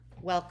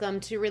Welcome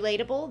to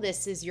Relatable.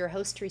 This is your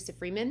host, Teresa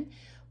Freeman.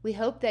 We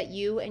hope that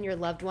you and your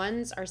loved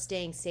ones are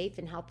staying safe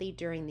and healthy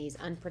during these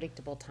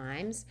unpredictable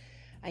times.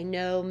 I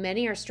know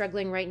many are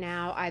struggling right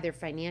now, either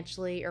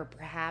financially or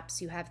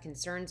perhaps you have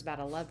concerns about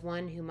a loved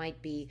one who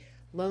might be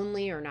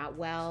lonely or not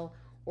well,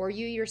 or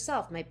you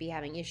yourself might be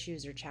having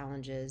issues or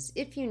challenges.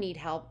 If you need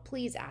help,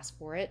 please ask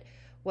for it,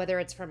 whether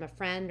it's from a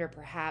friend or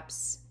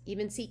perhaps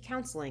even seek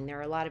counseling. There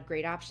are a lot of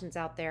great options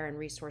out there and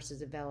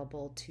resources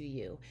available to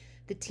you.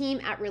 The team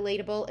at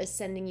Relatable is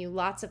sending you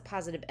lots of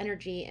positive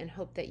energy and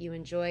hope that you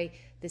enjoy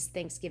this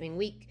Thanksgiving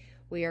week.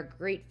 We are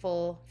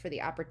grateful for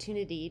the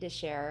opportunity to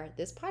share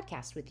this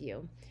podcast with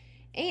you.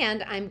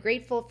 And I'm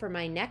grateful for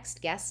my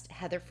next guest,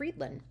 Heather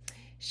Friedland.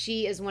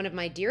 She is one of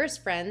my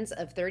dearest friends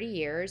of 30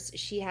 years.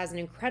 She has an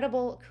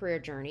incredible career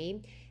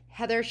journey.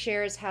 Heather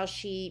shares how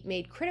she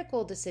made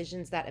critical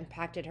decisions that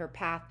impacted her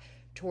path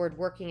toward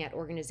working at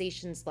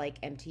organizations like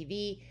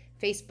MTV,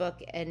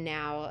 Facebook, and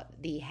now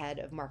the head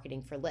of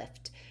marketing for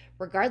Lyft.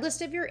 Regardless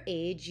of your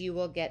age, you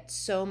will get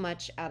so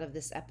much out of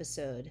this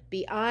episode.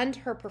 Beyond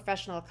her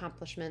professional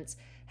accomplishments,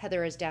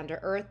 Heather is down to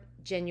earth,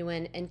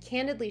 genuine, and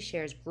candidly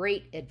shares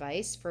great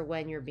advice for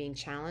when you're being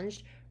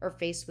challenged or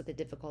faced with a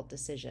difficult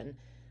decision.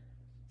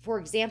 For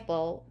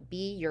example,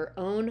 be your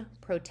own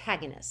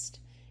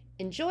protagonist.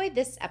 Enjoy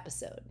this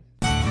episode.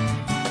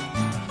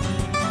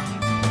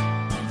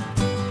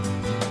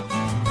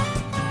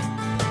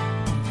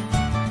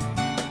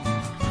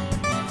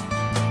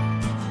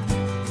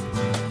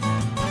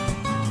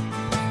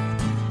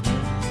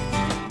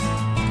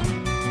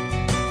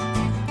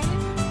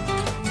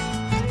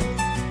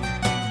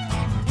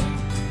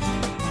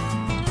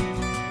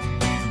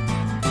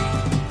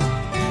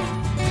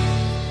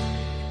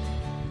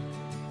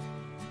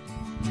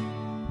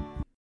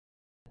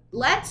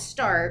 Let's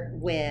start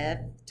with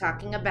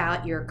talking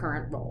about your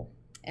current role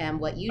and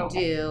what you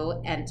do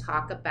and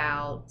talk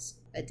about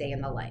a day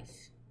in the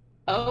life.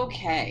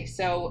 Okay,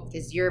 so...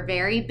 Because you're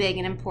very big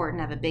and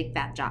important, have a big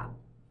fat job.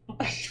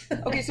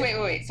 Okay, so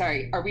wait,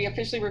 sorry. Are we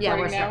officially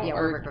recording now? Yeah,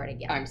 we're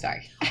recording, yeah. I'm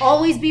sorry.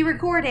 Always be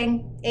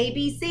recording.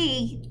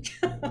 ABC.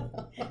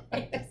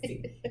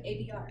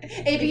 ABR.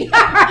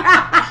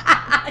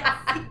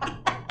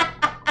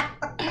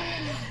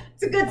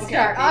 It's a good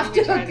start. Off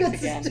to a good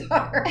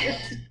start.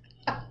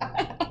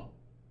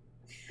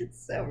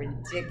 So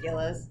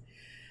ridiculous.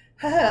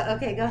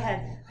 Okay, go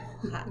ahead.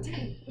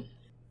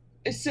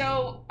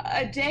 So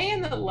a day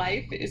in the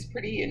life is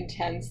pretty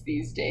intense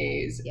these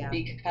days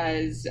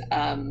because,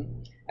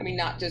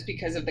 not just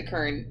because of the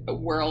current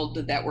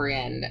world that we're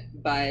in,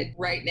 but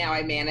right now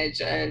I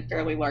manage a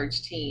fairly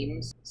large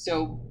team.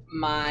 So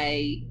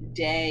my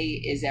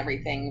day is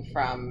everything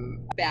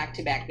from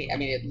back-to-back,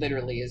 it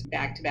literally is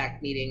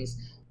back-to-back meetings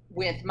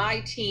with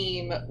my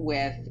team,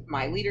 with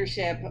my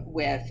leadership,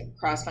 with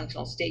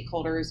cross-functional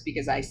stakeholders,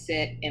 because I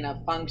sit in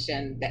a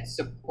function that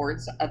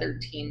supports other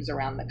teams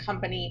around the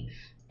company.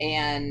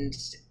 And,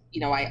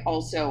 I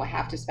also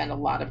have to spend a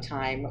lot of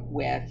time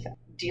with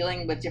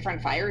dealing with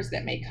different fires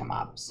that may come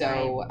up.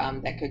 So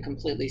that could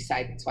completely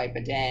sideswipe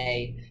a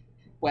day,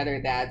 whether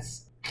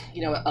that's,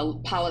 a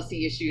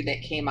policy issue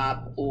that came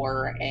up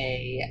or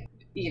a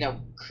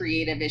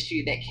creative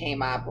issue that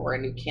came up or a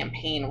new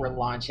campaign we're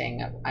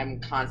launching. I'm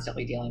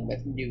constantly dealing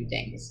with new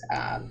things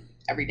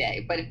every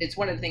day. But it's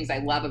one of the things I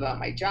love about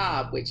my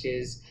job, which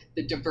is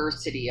the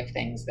diversity of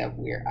things that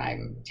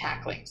I'm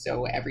tackling.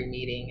 So every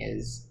meeting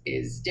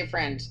is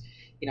different.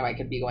 I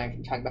could be going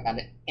from talking about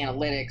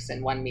analytics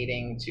in one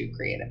meeting to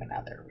creative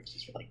another, which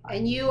is really fun.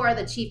 And you are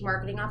the chief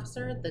marketing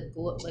officer.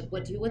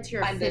 What's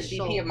your I'm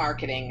official? the VP of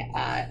marketing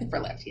for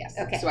Lyft. Yes.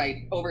 Okay. So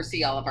I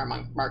oversee all of our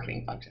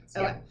marketing functions.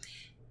 Okay.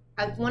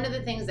 One of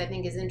the things I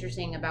think is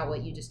interesting about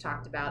what you just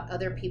talked about,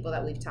 other people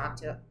that we've talked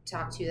to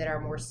that are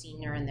more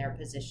senior in their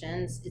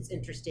positions, it's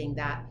interesting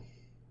that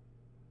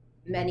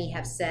many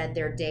have said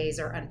their days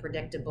are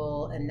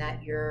unpredictable and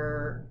that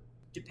you're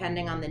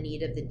depending on the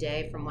need of the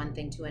day from one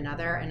thing to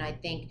another. And I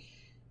think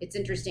it's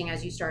interesting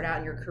as you start out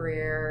in your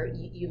career,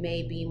 you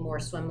may be more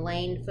swim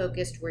lane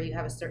focused where you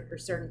have a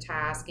certain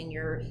task and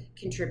you're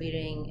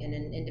contributing in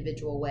an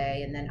individual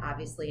way. And then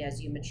obviously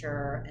as you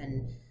mature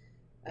and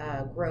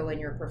grow in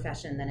your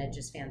profession, then it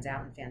just fans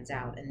out.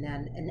 And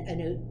then,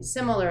 and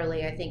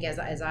similarly, I think as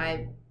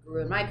I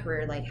grew in my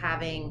career, like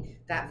having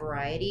that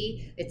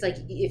variety, it's like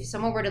if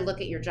someone were to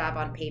look at your job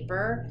on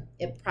paper,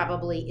 it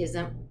probably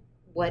isn't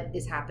what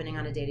is happening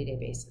on a day-to-day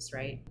basis,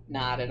 right?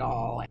 Not at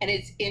all. And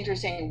it's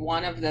interesting.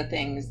 One of the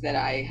things that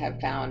I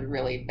have found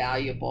really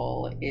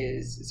valuable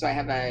is, so I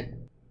have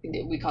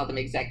we call them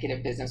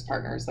executive business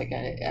partners, like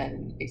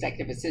an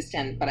executive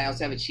assistant, but I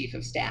also have a chief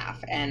of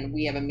staff. And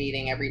we have a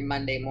meeting every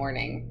Monday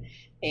morning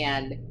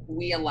and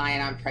we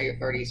align on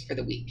priorities for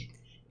the week.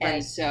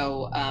 And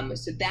so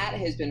that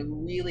has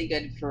been really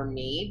good for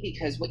me,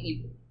 because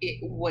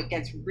what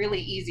gets really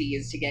easy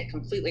is to get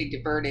completely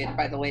diverted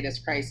by the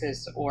latest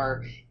crisis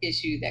or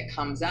issue that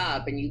comes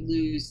up, and you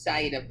lose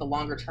sight of the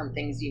longer term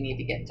things you need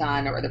to get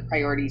done or the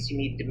priorities you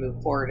need to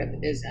move forward in the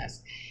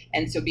business.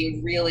 And so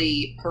being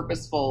really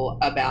purposeful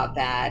about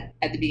that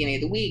at the beginning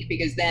of the week,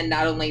 because then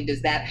not only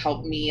does that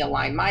help me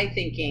align my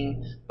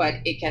thinking, but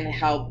it can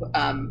help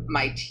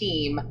my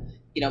team,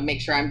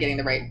 make sure I'm getting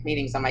the right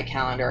meetings on my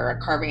calendar or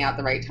carving out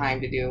the right time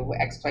to do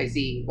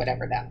XYZ,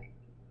 whatever that means.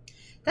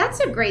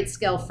 That's a great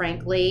skill,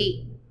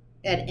 frankly,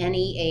 at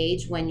any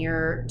age when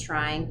you're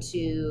trying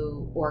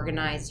to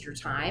organize your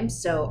time.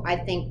 So I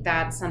think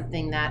that's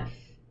something that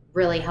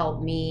really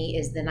helped me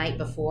is the night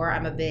before.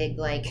 I'm a big,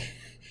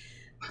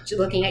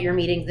 looking at your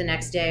meetings the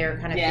next day or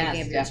kind of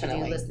thinking of your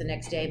to-do list the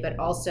next day, but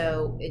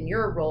also in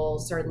your role,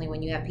 certainly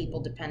when you have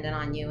people dependent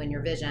on you and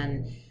your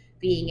vision,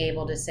 being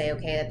able to say,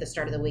 okay, at the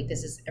start of the week,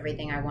 this is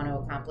everything I want to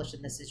accomplish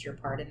and this is your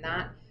part in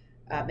that.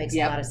 Makes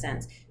a lot of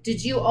sense.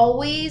 Did you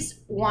always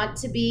want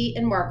to be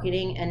in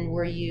marketing, and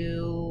were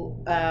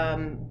you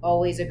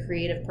always a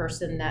creative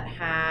person that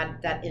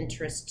had that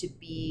interest to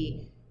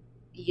be,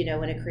 in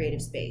a creative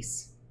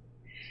space?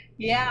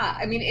 Yeah,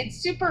 I mean,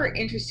 it's super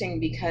interesting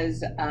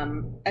because I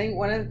think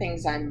one of the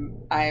things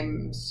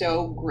I'm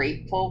so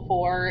grateful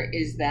for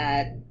is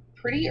that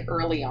pretty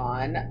early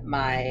on,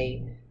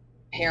 my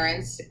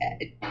parents,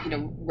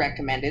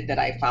 recommended that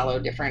I follow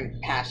different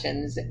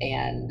passions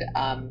and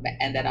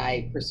that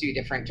I pursue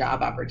different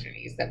job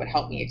opportunities that would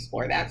help me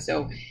explore that.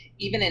 So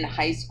even in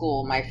high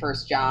school, my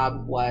first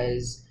job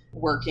was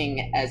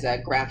working as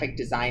a graphic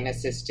design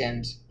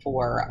assistant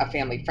for a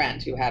family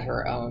friend who had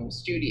her own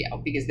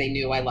studio, because they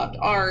knew I loved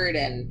art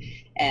and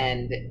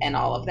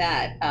all of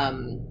that.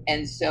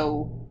 And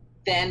so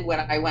then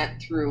when I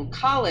went through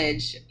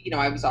college,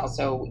 I was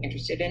also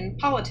interested in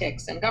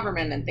politics and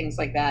government and things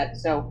like that.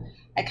 So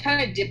I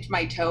kind of dipped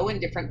my toe in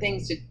different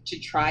things to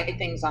try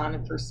things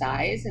on for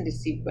size and to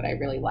see what I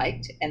really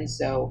liked. And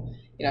so,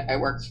 I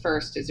worked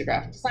first as a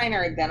graphic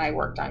designer, then I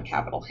worked on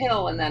Capitol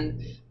Hill, and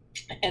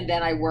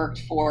then I worked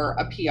for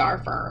a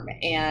PR firm.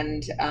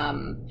 And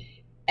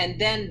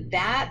then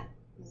that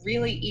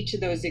really, each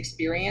of those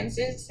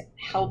experiences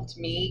helped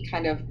me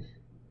kind of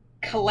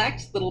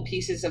collect little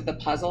pieces of the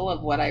puzzle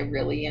of what I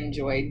really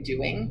enjoyed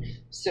doing,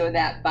 so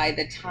that by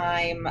the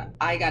time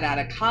I got out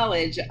of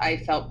college, I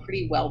felt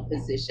pretty well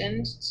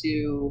positioned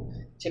to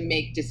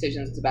make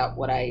decisions about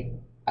what I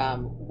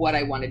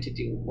wanted to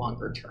do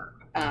longer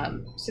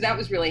term. So that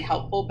was really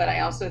helpful. But I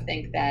also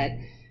think that,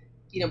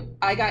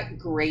 I got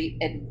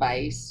great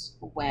advice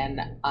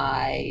when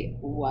I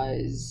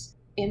was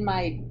in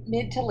my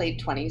mid to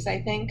late 20s,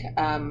 I think,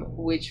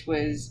 which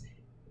was,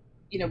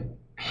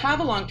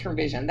 have a long-term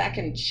vision that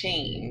can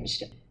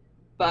change.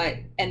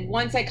 And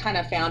once I kind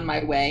of found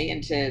my way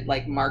into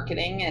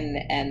marketing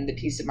and the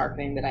piece of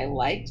marketing that I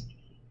liked,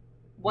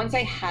 once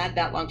I had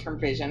that long-term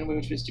vision,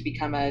 which was to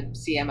become a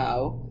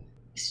CMO,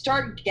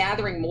 start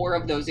gathering more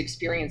of those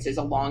experiences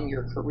along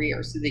your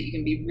career so that you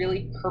can be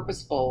really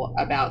purposeful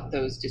about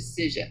those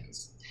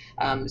decisions.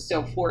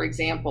 So for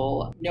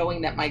example,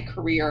 knowing that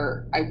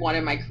I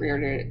wanted my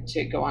career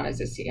to go on as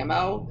a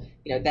CMO,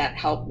 that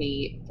helped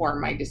me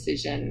form my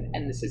decision,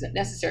 and this isn't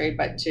necessary,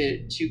 but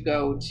to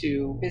go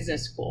to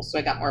business school. So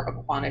I got more of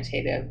a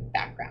quantitative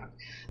background.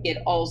 It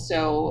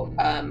also,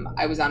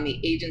 I was on the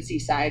agency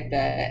side,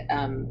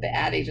 the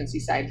ad agency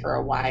side for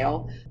a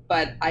while,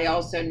 but I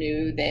also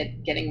knew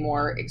that getting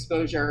more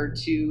exposure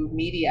to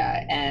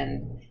media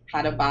and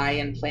how to buy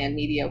and plan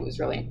media was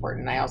really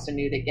important. I also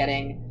knew that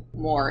getting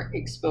more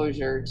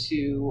exposure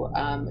to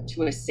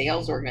a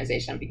sales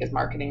organization, because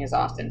marketing is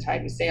often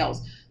tied to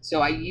sales.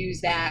 So I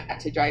use that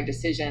to drive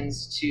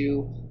decisions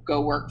to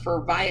go work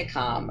for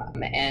Viacom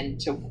and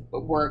to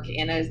work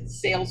in a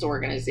sales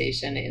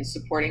organization in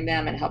supporting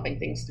them and helping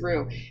things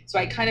through. So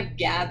I kind of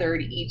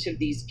gathered each of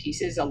these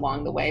pieces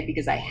along the way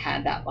because I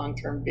had that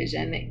long-term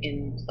vision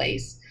in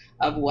place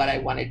of what I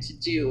wanted to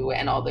do,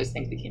 and all those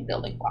things became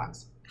building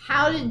blocks.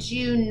 How did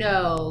you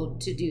know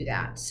to do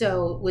that?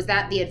 So was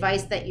that the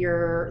advice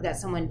that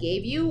someone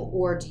gave you,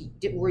 or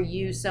were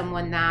you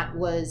someone that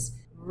was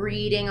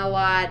reading a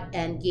lot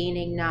and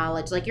gaining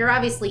knowledge? Like, you're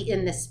obviously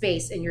in this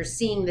space and you're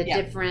seeing the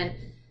different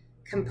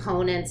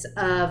components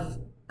of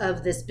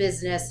this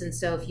business. And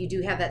so if you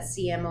do have that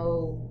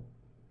CMO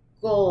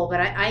goal, but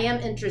I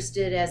am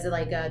interested as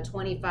a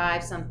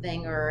 25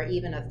 something or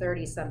even a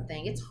 30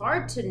 something, it's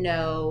hard to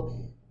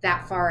know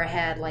that far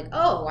ahead,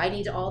 I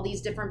need all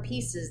these different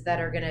pieces that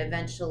are going to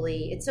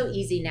eventually, it's so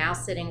easy now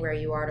sitting where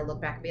you are to look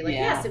back and be like,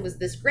 yes, it was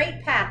this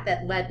great path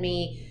that led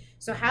me.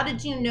 So how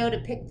did you know to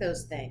pick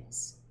those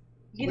things?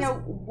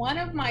 One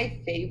of my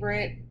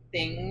favorite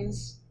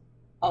things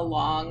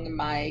along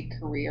my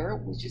career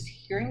was just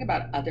hearing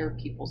about other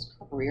people's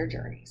career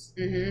journeys.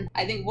 Mm-hmm.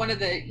 I think one of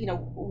the,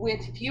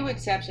 with few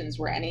exceptions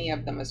were any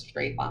of them a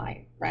straight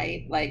line,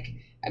 right? Like,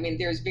 I mean,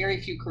 there's very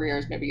few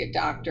careers, maybe a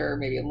doctor,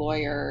 maybe a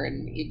lawyer,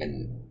 and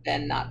even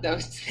then not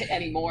those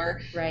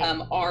anymore. Right.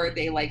 Are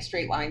they like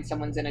straight line,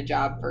 someone's in a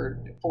job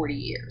for 40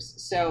 years.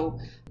 So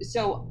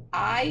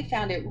I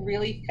found it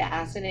really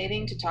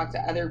fascinating to talk to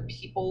other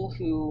people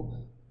who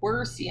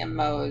were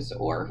CMOs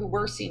or who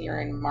were senior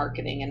in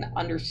marketing and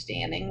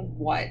understanding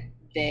what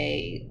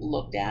they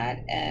looked at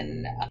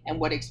and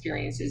what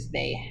experiences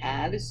they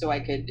had, so I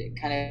could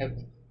kind of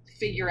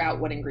figure out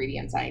what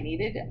ingredients I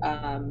needed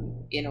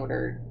in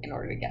order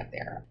to get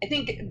there. I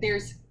think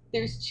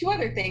there's two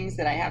other things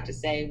that I have to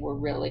say were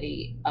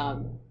really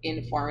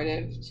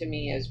informative to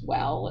me as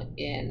well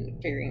in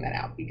figuring that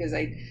out, because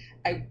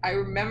I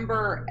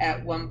remember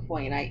at one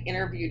point I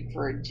interviewed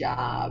for a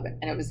job,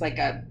 and it was like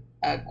a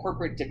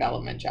corporate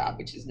development job,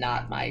 which is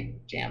not my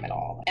jam at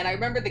all. And I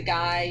remember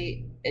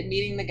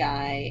meeting the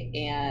guy,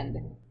 and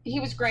he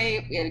was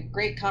great. We had a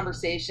great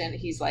conversation.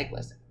 He's like,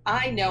 listen,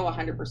 I know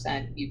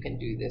 100% you can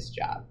do this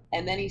job.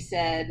 And then he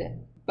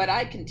said, but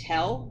I can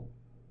tell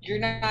you're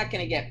not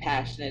going to get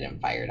passionate and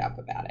fired up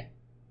about it.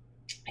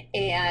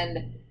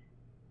 And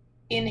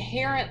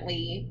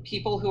inherently,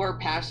 people who are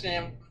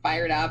passionate and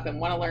fired up and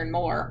want to learn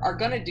more are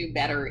going to do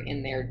better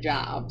in their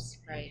jobs.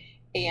 Right.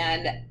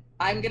 And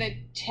I'm going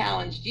to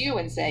challenge you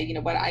and say, you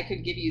know what, I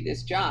could give you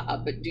this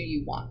job, but do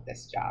you want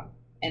this job?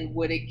 And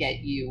would it get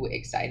you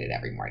excited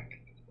every morning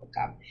when you woke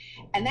up?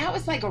 And that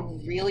was like a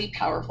really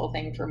powerful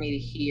thing for me to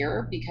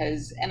hear,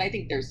 because, and I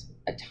think there's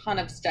a ton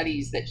of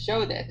studies that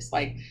show this,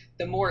 like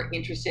the more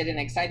interested and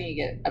excited you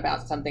get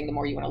about something, the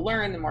more you want to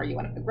learn, the more you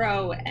want to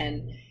grow.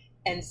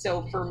 And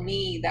so for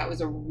me, that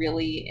was a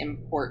really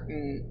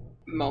important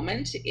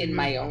moment in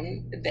my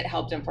own that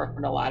helped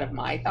inform a lot of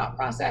my thought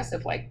process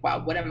of like,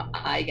 wow, what am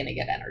I going to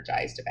get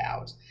energized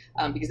about?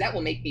 Because that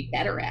will make me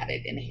better at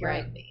it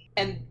inherently.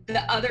 Right. And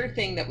the other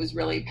thing that was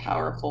really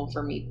powerful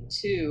for me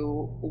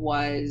too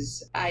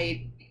was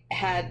I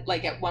had,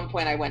 like, at one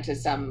point I went to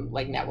some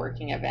like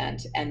networking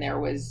event, and there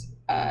was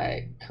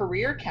a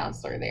career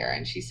counselor there,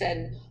 and she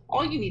said,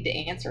 all you need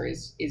to answer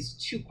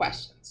is two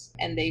questions.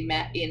 And they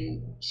met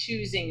in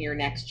choosing your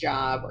next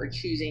job or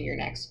choosing your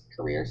next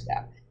career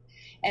step.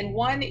 And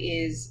one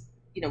is,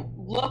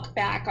 look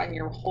back on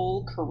your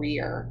whole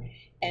career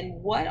and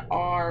what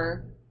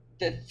are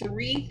the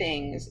three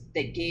things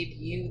that gave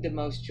you the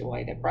most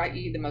joy, that brought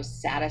you the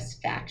most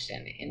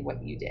satisfaction in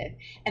what you did.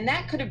 And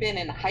that could have been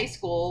in high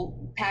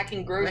school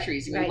packing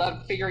groceries. Right. We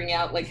loved figuring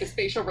out like the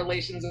spatial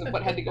relations of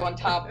what had to go on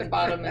top and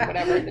bottom and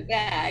whatever in the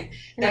bag.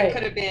 That right.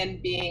 could have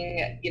been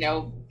being,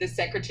 the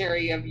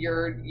secretary of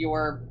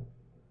your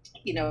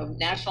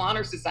National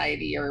Honor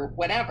Society or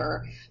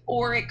whatever,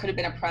 or it could have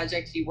been a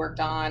project you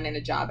worked on in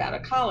a job out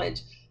of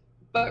college.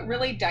 But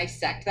really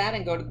dissect that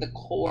and go to the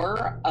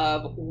core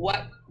of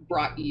what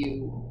brought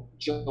you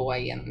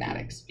joy in that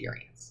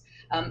experience.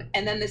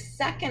 And then the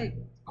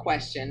second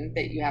question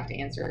that you have to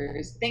answer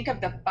is think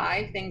of the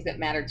 5 things that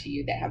matter to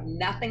you that have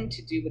nothing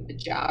to do with the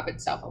job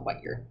itself and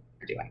what you're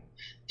doing.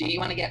 Do you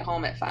want to get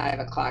home at 5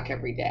 o'clock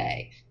every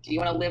day? Do you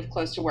want to live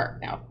close to work?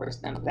 Now, of course,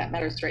 none of that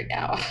matters right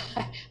now.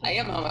 I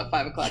am home at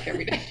 5 o'clock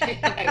every day,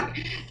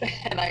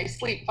 and I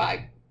sleep 5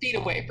 feet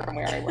away from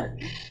where I work.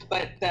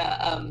 But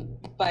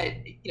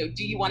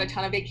do you want a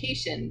ton of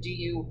vacation? Do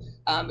you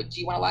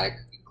want a lot of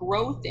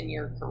growth in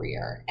your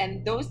career?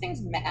 And those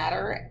things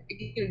matter.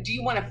 Do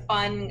you want a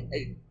fun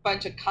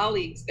bunch of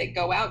colleagues that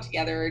go out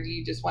together, or do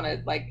you just want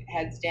to like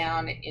heads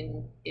down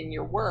in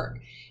your work?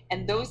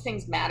 And those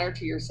things matter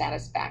to your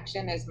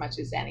satisfaction as much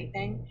as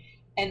anything.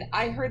 And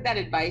I heard that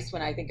advice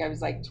when I think I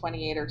was like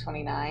 28 or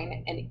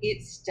 29, and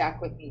it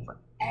stuck with me for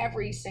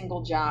every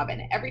single job.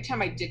 And every time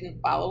I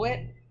didn't follow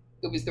it,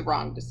 it was the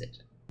wrong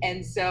decision.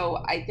 And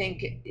so I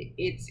think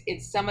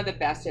it's some of the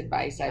best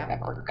advice I've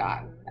ever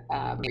gotten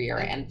career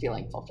and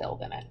feeling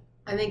fulfilled in it.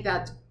 I think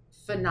that's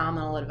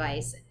phenomenal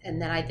advice. And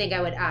then I think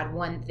I would add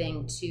one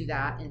thing to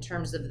that in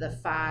terms of the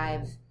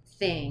 5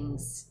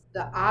 things.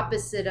 The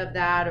opposite of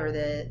that, or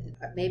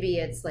maybe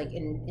it's like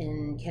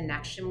in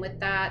connection with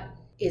that,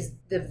 is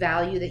the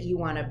value that you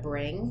want to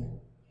bring.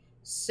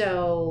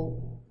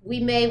 So we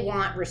may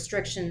want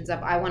restrictions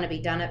of I want to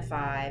be done at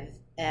 5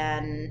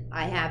 and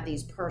I have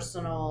these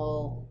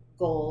personal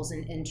goals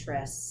and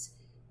interests,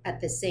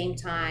 at the same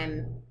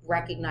time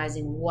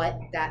recognizing what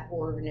that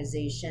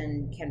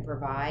organization can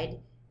provide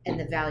and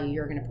the value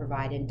you're going to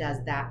provide, and does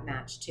that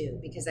match too?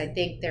 Because I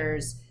think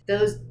there's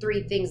those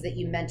 3 things that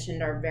you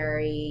mentioned are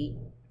very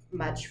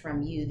much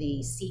from you,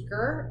 the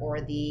seeker or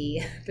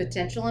the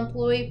potential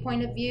employee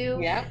point of view.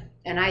 Yeah.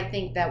 And I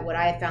think that what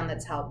I found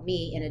that's helped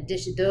me, in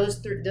addition,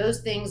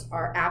 those things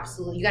are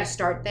absolutely, you got to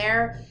start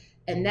there.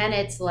 And then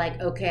it's like,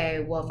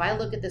 okay, well, if I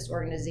look at this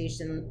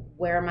organization,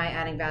 where am I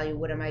adding value?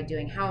 What am I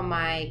doing? How am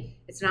I,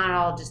 it's not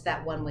all just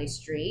that one-way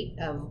street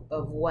of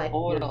what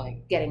you're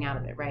getting out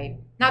of it, right?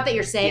 Not that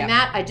you're saying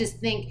that, I just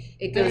think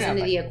it goes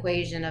into the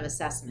equation of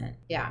assessment.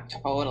 Yeah.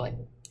 Totally.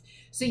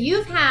 So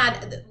you've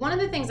had, one of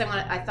the things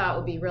I thought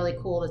would be really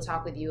cool to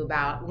talk with you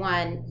about.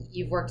 One,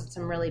 you've worked at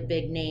some really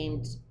big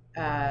named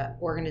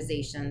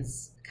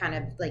organizations, kind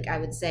of like, I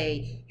would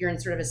say you're in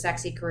sort of a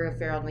sexy career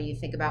field when you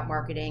think about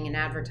marketing and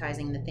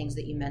advertising, the things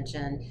that you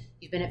mentioned.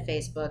 You've been at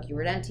Facebook, you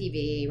were at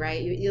MTV,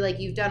 right?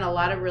 You've done a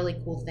lot of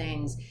really cool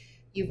things.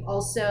 You've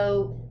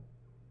also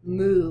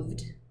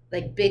moved,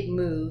 like big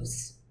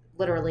moves,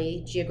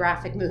 literally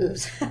geographic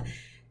moves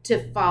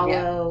to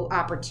follow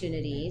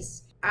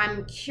opportunities.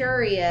 I'm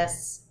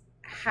curious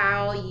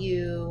how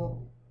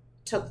you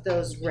took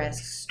those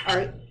risks.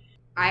 I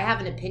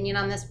have an opinion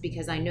on this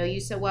because I know you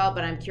so well,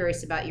 but I'm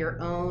curious about your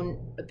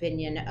own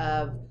opinion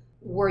of,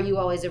 were you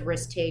always a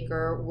risk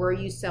taker? Were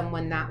you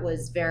someone that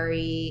was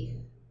very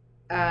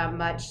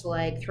much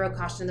like throw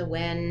caution to the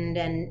wind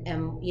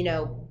and you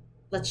know,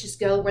 let's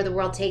just go where the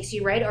world takes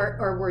you, right?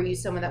 Or were you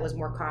someone that was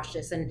more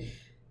cautious? And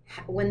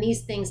when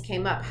these things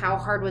came up, how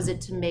hard was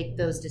it to make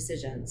those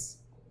decisions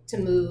to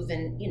move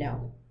and, you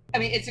know? I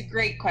mean, it's a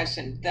great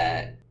question.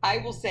 I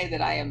will say that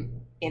I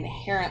am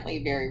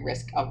inherently very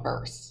risk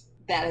averse.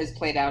 That has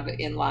played out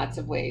in lots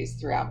of ways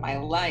throughout my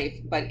life.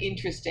 But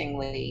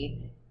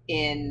interestingly,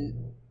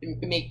 in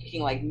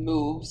making like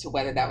moves,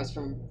 whether that was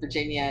from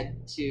Virginia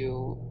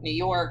to New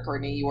York or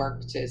New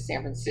York to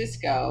San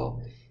Francisco,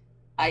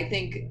 I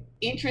think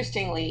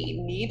interestingly,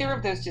 neither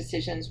of those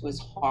decisions was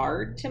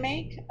hard to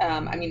make.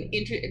 I mean,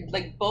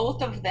 like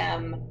both of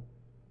them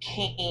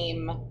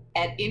came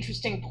at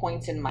interesting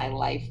points in my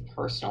life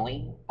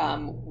personally,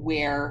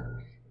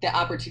 where the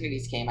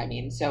opportunities came. I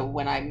mean, so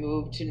when I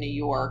moved to New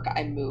York,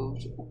 I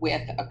moved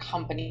with a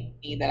company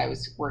that I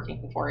was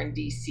working for in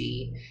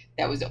DC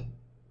that was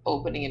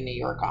opening a New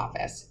York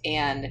office.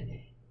 And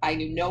I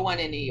knew no one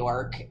in New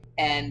York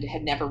and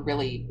had never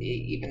really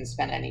even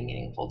spent any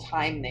meaningful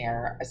time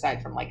there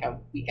aside from like a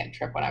weekend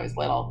trip when I was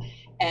little.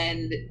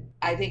 And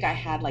I think I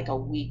had like a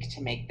week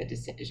to make the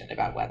decision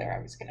about whether I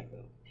was going to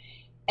move.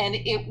 And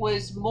it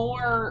was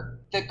more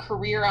the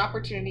career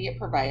opportunity it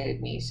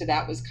provided me. So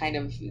that was kind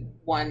of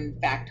one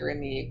factor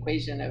in the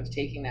equation of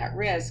taking that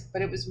risk.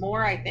 But it was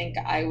more, I think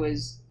I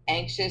was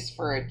anxious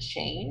for a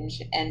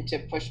change and to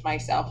push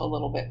myself a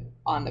little bit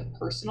on the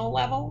personal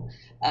level,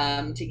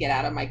 to get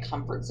out of my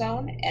comfort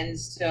zone. And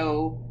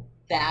so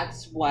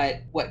that's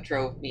what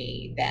drove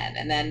me then.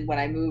 And then when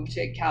I moved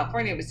to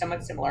California, it was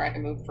somewhat similar. I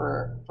moved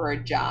for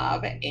a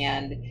job,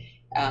 and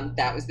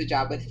that was the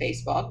job with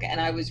Facebook, and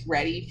I was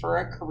ready for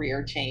a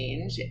career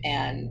change.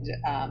 And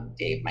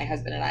Dave, my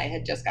husband, and I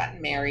had just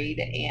gotten married,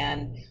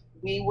 and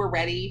we were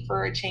ready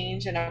for a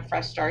change and a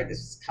fresh start. This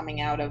is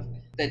coming out of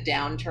the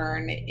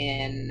downturn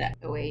in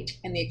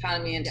the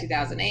economy in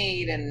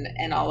 2008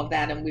 and all of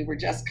that, and we were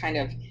just kind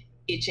of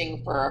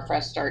itching for a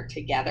fresh start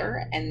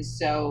together. And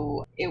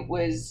so it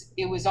was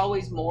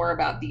always more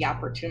about the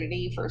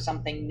opportunity for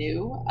something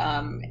new.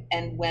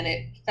 And when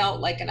it felt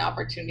like an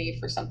opportunity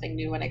for something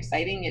new and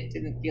exciting, it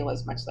didn't feel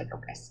as much like a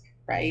risk,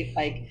 right?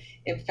 Like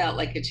it felt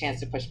like a chance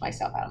to push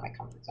myself out of my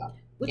comfort zone.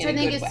 Which I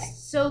think is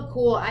so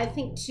cool. I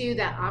think too,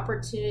 that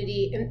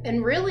opportunity,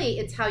 and really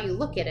it's how you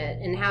look at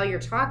it and how you're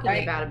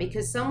talking about it,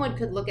 because someone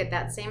could look at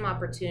that same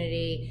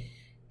opportunity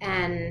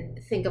and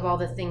think of all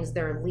the things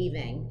they're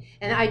leaving.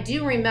 And I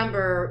do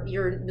remember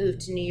your move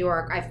to New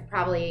York. I've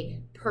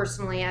probably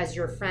personally, as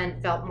your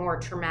friend, felt more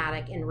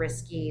traumatic and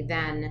risky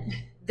than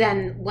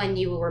when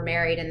you were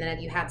married and then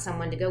you had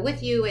someone to go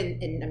with you.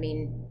 And I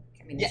mean,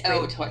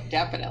 definitely.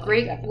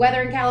 Great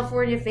weather in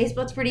California.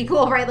 Facebook's pretty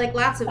cool, right? Like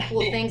lots of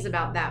cool things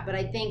about that. But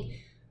I think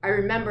I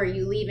remember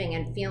you leaving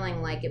and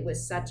feeling like it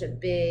was such a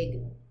big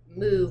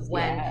move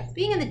when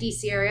being in the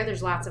DC area,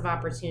 there's lots of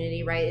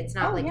opportunity, right? It's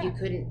not you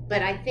couldn't,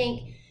 but I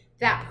think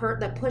that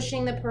the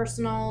pushing the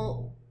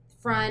personal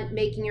front,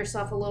 making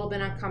yourself a little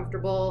bit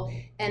uncomfortable,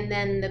 and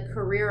then the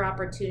career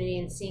opportunity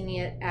and seeing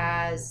it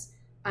as,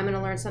 I'm going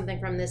to learn something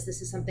from this.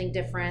 This is something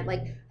different.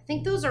 Like, I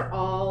think those are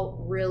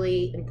all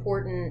really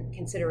important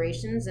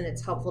considerations, and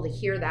it's helpful to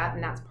hear that,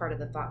 and that's part of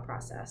the thought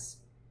process.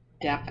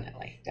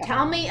 Definitely.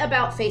 Tell me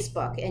about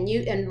Facebook, and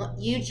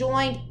you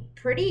joined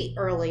pretty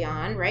early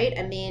on, right?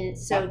 I mean,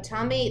 so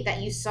tell me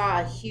that you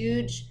saw a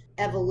huge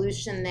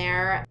evolution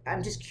there.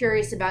 I'm just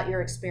curious about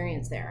your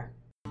experience there.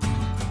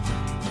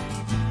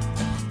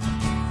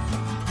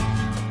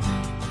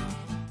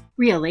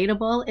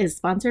 Relatable is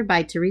sponsored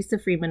by Teresa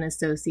Freeman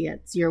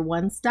Associates, your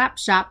one-stop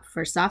shop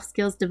for soft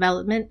skills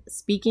development,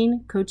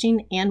 speaking,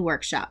 coaching, and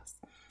workshops.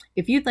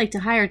 If you'd like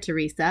to hire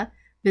Teresa,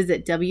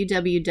 visit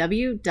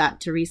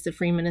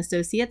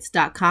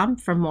www.teresafreemanassociates.com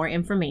for more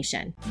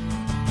information.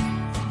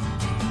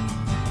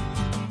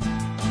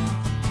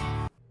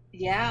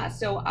 Yeah,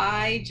 so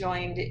I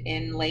joined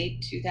in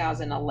late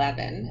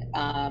 2011.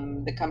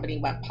 The company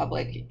went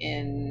public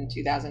in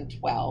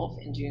 2012,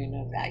 in June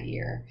of that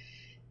year.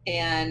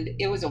 And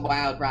it was a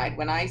wild ride.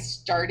 When I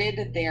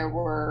started, there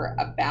were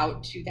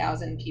about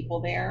 2,000 people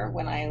there.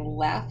 When I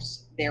left,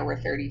 there were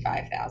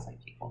 35,000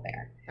 people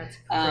there. That's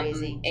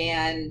crazy.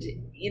 And,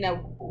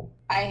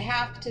 I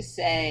have to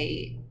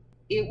say,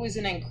 it was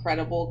an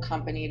incredible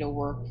company to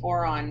work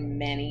for on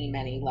many,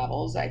 many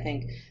levels. I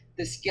think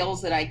the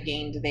skills that I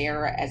gained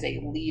there as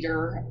a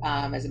leader,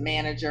 as a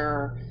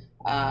manager,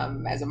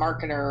 as a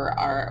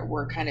marketer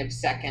were kind of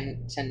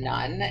second to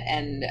none.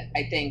 And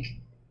I think,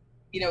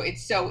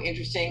 it's so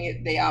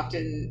interesting. They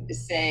often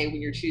say when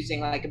you're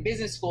choosing like a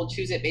business school,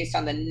 choose it based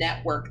on the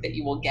network that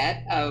you will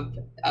get of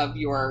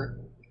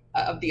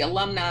the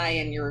alumni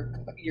and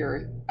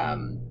your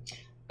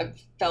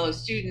fellow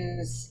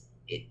students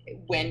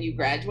when you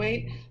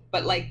graduate.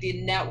 But like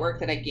the network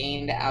that I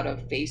gained out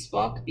of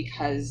Facebook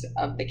because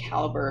of the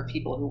caliber of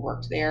people who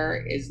worked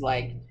there is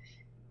like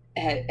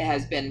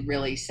has been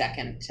really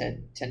second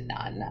to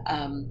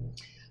none.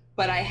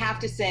 But I have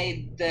to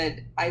say that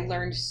I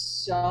learned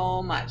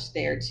so much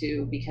there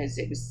too, because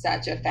it was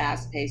such a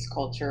fast-paced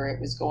culture. It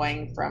was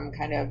going from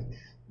kind of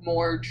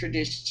more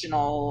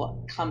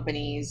traditional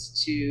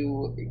companies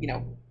to,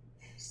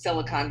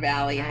 Silicon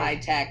Valley, high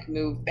tech,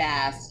 move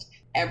fast.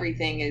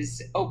 Everything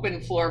is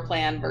open floor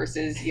plan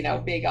versus,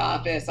 big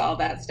office, all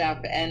that stuff.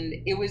 And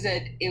it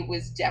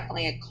was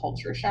definitely a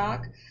culture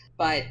shock.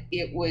 But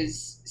it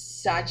was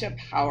such a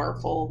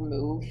powerful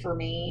move for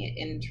me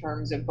in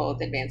terms of both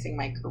advancing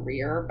my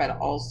career, but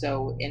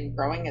also in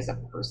growing as a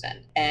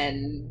person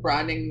and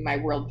broadening my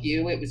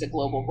worldview. It was a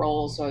global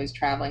role, so I was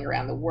traveling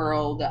around the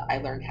world. I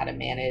learned how to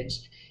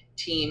manage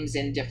teams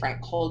in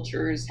different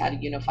cultures, how to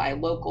unify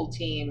local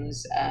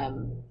teams.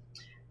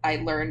 I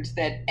learned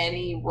that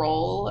any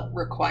role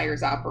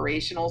requires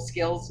operational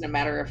skills, no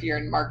matter if you're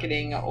in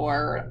marketing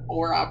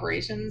or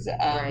operations.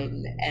 Right.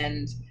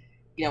 And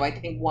I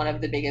think one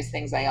of the biggest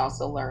things I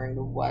also learned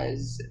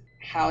was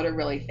how to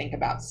really think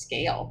about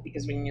scale,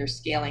 because when you're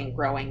scaling,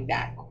 growing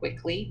that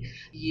quickly,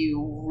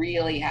 you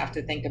really have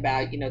to think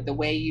about, the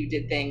way you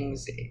did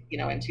things,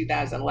 in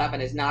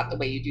 2011 is not the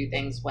way you do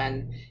things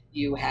when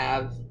you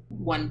have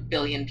 1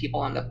 billion people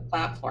on the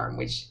platform,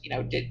 which,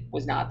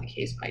 was not the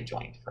case when I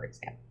joined, for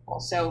example.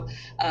 So,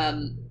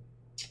 and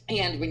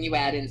when you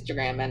add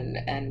Instagram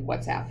and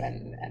WhatsApp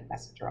and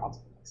Messenger,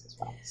 all as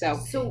well.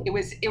 So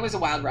it was a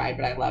wild ride,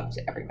 but I loved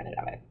every minute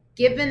of it.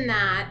 Given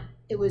that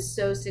it was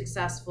so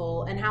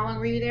successful, and how long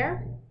were you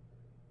there?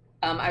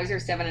 I was there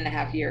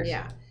 7.5 years.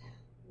 Yeah.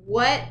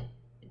 What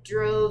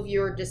drove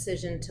your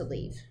decision to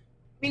leave?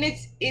 I mean,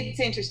 it's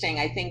interesting.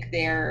 I think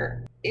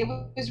it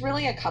was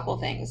really a couple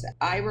things.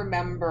 I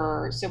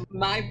remember, so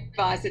my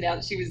boss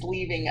announced she was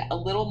leaving a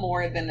little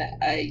more than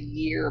a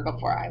year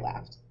before I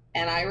left.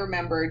 And I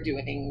remember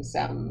doing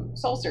some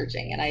soul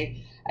searching, and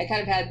I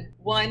kind of had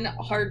one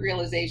hard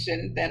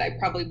realization that I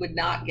probably would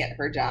not get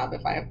her job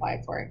if I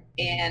applied for it.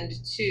 And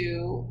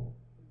two,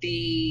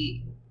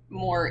 the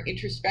more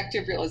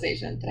introspective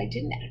realization that I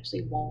didn't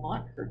actually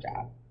want her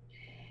job.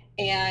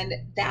 And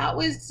that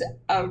was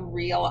a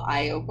real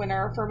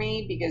eye-opener for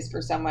me, because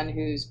for someone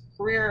who's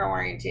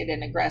career-oriented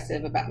and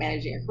aggressive about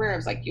managing your career,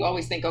 it's like you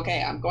always think,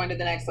 okay, I'm going to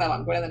the next level,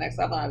 And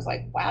I was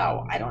like,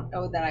 wow, I don't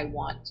know that I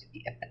want to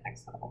be at the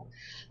next level.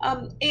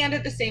 And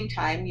at the same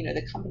time,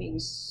 the company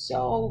was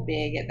so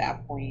big at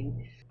that point.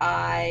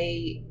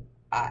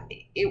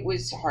 It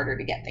was harder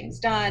to get things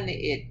done.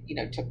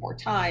 It, took more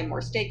time,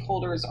 more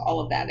stakeholders, all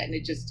of that. And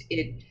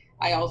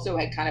I also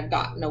had kind of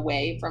gotten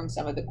away from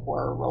some of the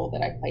core role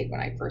that I played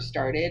when I first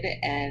started.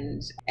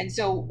 And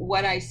so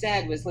what I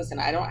said was, listen,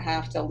 I don't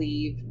have to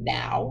leave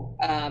now.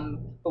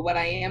 But what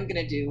I am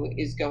going to do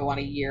is go on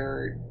a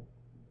year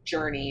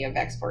journey of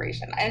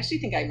exploration. I actually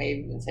think I may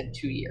have even said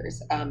 2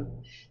 years,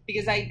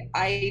 because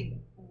I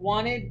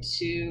wanted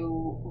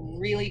to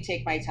really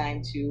take my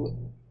time to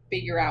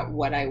figure out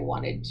what I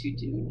wanted to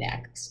do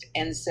next.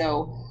 And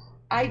so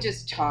I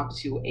just talked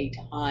to a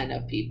ton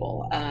of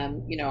people.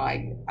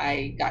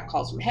 I got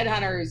calls from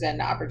headhunters and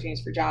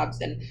opportunities for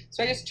jobs. And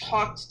so I just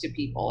talked to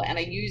people, and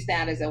I used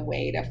that as a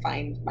way to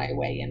find my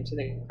way into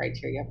the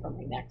criteria for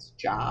my next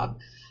job.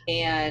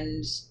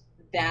 And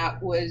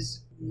that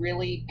was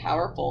really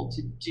powerful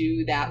to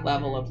do that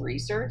level of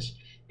research,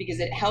 because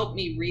it helped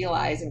me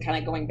realize, and kind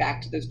of going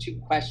back to those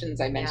 2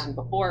 questions I mentioned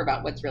before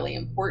about what's really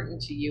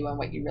important to you and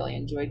what you really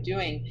enjoy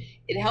doing,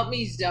 it helped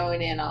me zone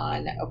in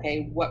on,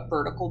 okay, what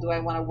vertical do I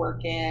want to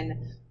work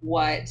in?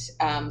 What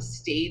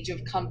stage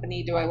of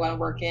company do I want to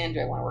work in? Do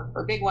I want to work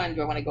for a big one?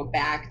 Do I want to go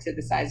back to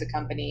the size of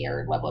company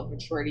or level of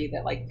maturity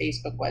that like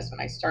Facebook was when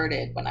I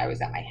started, when I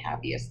was at my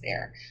happiest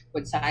there?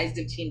 What size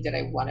of team did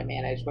I want to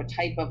manage? What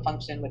type of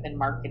function within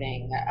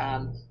marketing?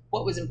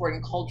 What was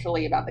important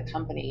culturally about the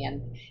company?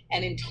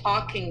 And in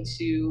talking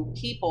to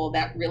people,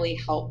 that really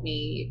helped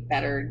me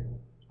better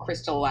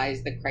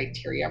crystallize the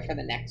criteria for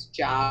the next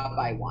job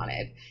I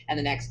wanted, and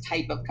the next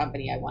type of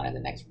company I wanted, the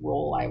next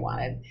role I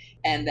wanted.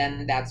 And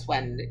then that's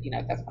when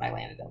I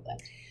landed at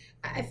Lyft.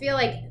 I feel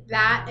like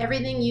that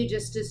everything you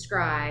just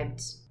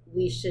described,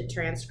 we should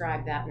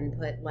transcribe that and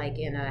put like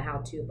in a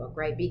how-to book,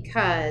 right?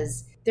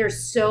 Because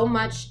there's so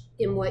much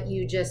in what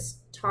you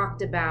just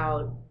talked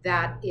about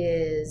that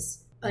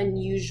is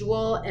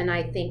unusual, and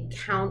I think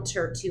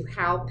counter to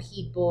how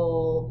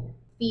people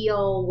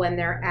feel when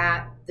they're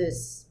at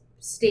this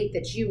state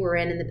that you were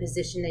in the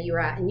position that you were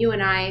at. And you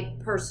and I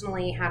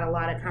personally had a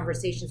lot of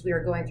conversations. We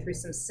were going through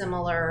some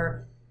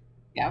similar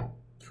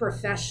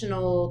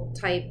professional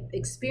type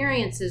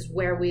experiences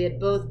where we had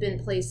both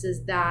been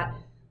places that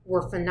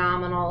were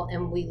phenomenal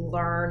and we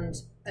learned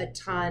a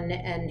ton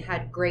and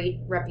had great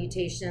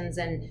reputations,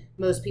 and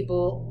most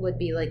people would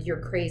be like, you're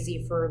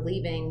crazy for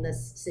leaving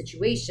this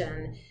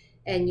situation.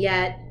 And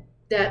yet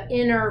the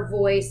inner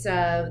voice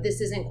of,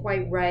 this isn't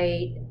quite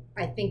right,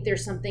 I think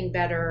there's something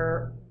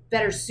better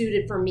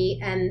suited for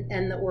me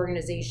and the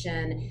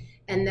organization.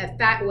 And the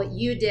fact what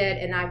you did,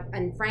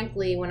 and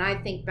frankly, when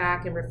I think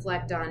back and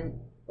reflect on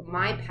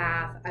my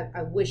path,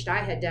 I wished I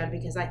had done,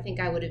 because I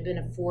think I would have been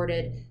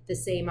afforded the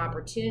same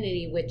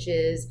opportunity, which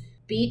is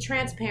be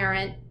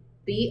transparent,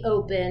 be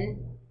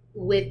open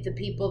with the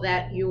people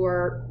that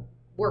you're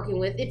working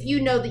with. If you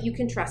know that you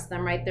can trust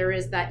them, right? There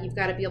is that, you've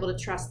got to be able to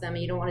trust them,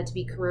 and you don't want it to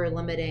be career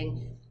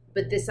limiting.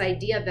 But this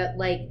idea that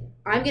like,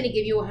 I'm going to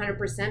give you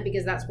 100%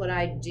 because that's what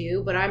I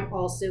do, but I'm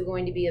also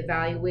going to be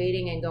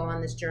evaluating and go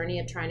on this journey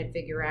of trying to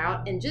figure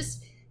out, and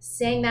just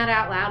saying that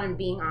out loud and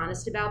being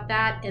honest about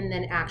that, and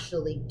then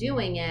actually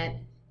doing it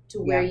to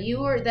where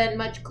you are then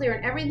much clearer.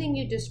 And everything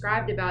you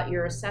described about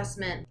your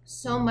assessment,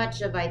 so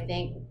much of, I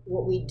think,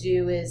 what we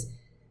do is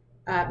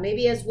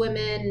maybe as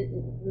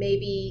women,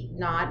 maybe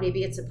not,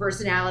 maybe it's a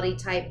personality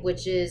type,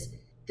 which is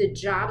the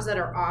jobs that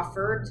are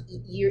offered,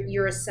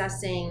 you're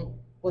assessing,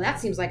 well, that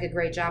seems like a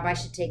great job, I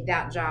should take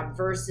that job,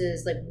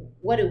 versus like,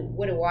 what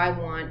do I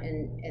want,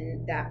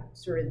 and that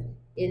sort of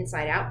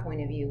inside out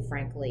point of view,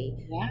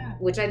 frankly,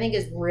 which I think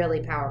is really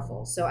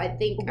powerful. So I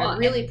think I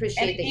really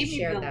appreciate that you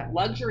shared that.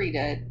 Luxury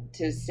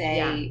to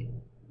say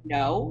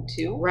no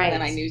to, right,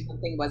 when I knew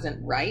something wasn't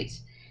right.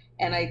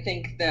 And I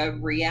think the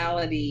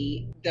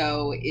reality,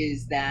 though,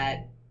 is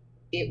that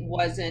it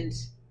wasn't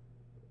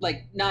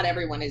like, not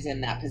everyone is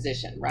in that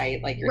position,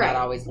 right? Like, you're not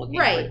always looking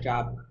for a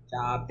job,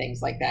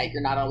 things like that.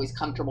 You're not always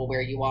comfortable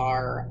where you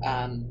are.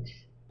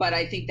 But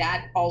I think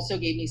that also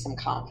gave me some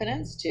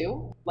confidence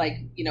too. Like,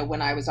 you know,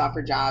 when I was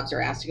offered jobs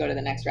or asked to go to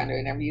the next round of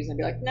interviews and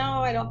be like,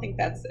 no, I don't think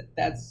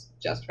that's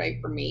just right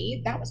for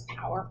me. That was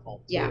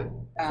powerful too. Yeah,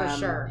 for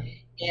sure.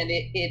 And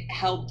it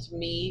helped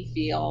me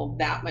feel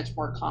that much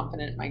more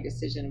confident in my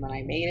decision when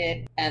I made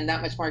it, and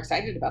that much more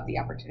excited about the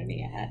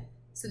opportunity ahead.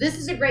 So this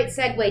is a great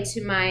segue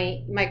to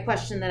my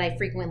question that I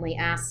frequently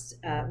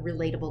asked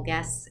relatable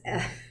guests,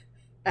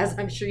 as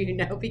I'm sure you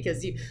know,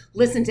 because you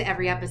listen to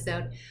every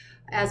episode.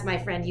 As my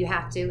friend, you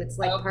have to. It's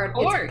like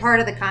it's part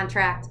of the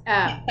contract.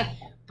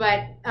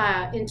 But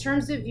in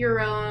terms of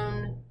your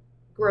own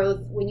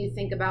growth, when you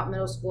think about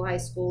middle school, high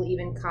school,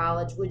 even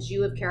college, would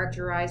you have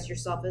characterized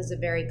yourself as a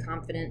very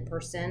confident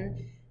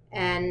person?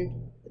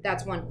 And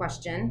that's one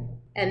question.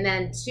 And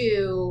then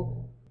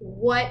two,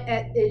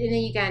 and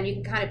again, you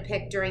can kind of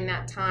pick during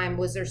that time,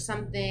 was there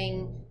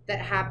something that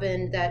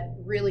happened that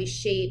really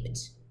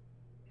shaped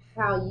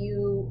how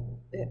you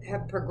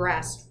have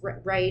progressed,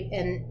 right?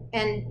 And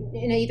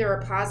in either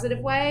a positive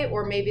way,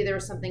 or maybe there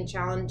was something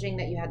challenging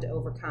that you had to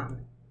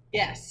overcome?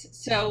 Yes.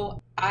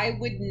 So I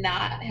would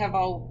not have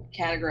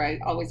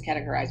always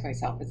categorized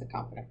myself as a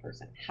confident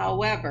person.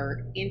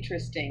 However,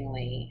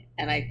 interestingly,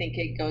 and I think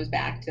it goes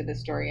back to the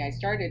story I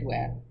started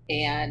with,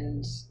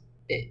 and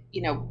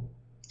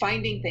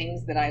finding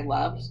things that I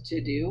loved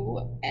to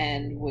do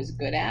and was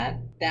good at,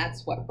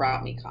 that's what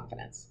brought me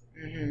confidence.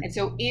 Mm-hmm. And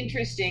so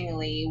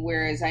interestingly,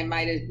 whereas I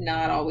might have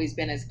not always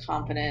been as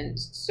confident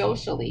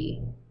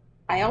socially,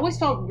 I always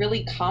felt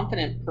really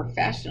confident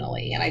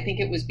professionally. And I think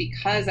it was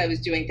because I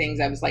was doing things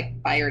I was like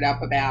fired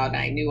up about, and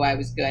I knew I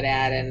was good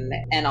at,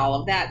 and all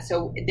of that.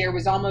 So there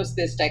was almost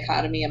this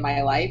dichotomy in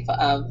my life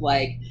of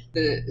like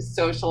the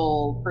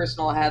social,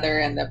 personal Heather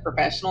and the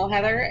professional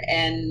Heather.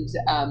 And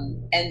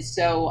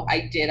so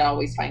I did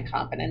always find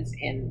confidence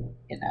in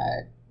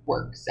a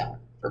work zone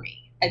for me.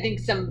 I think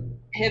some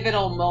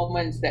pivotal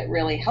moments that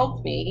really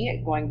helped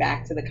me, going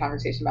back to the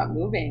conversation about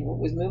moving,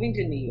 was moving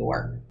to New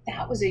York.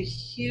 That was a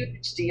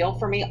huge deal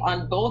for me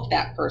on both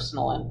that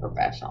personal and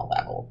professional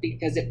level,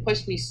 because it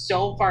pushed me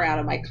so far out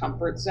of my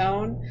comfort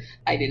zone.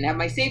 I didn't have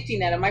my safety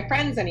net of my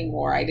friends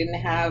anymore. I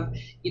didn't have,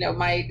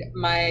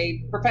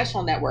 my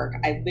professional network.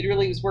 I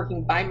literally was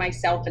working by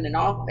myself in an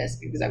office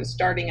because I was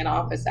starting an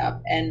office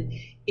up, and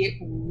it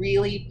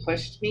really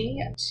pushed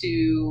me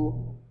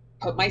to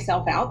put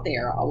myself out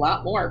there a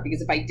lot more,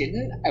 because if I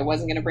didn't, I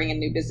wasn't going to bring in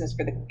new business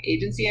for the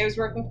agency I was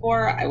working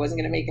for. I wasn't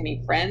going to make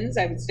any friends.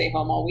 I would stay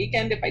home all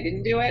weekend if I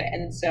didn't do it.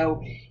 And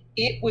so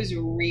it was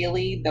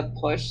really the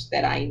push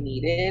that I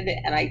needed.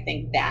 And I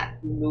think that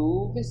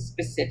move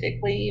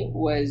specifically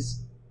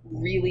was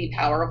really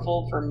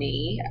powerful for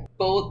me,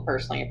 both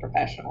personally and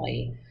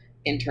professionally,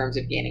 in terms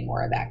of gaining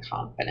more of that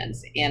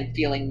confidence and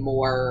feeling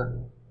more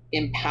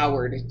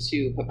empowered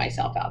to put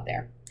myself out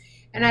there.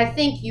 And I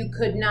think you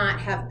could not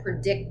have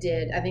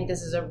predicted, I think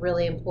this is a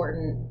really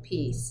important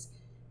piece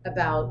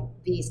about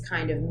these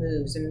kind of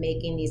moves and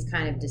making these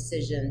kind of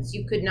decisions.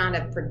 You could not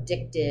have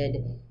predicted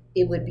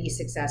it would be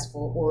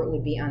successful or it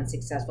would be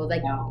unsuccessful.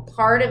 Like,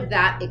 part of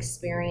that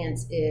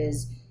experience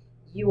is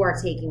you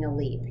are taking a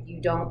leap.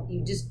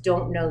 You just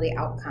don't know the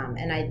outcome.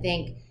 And I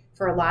think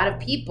for a lot of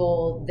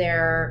people,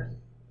 they're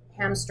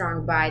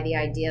hamstrung by the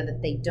idea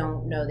that they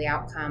don't know the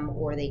outcome,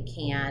 or they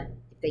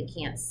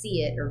can't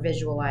see it or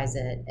visualize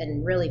it.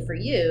 And really for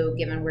you,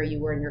 given where you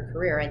were in your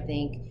career, I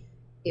think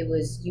it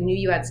was, you knew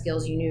you had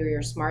skills, you knew you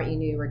were smart, you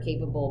knew you were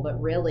capable, but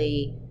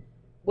really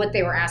what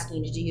they were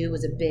asking you to do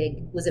was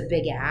a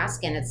big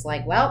ask. And it's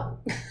like,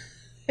 well,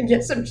 I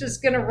guess I'm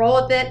just going to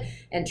roll with it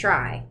and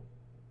try.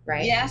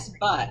 Right? Yes,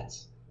 but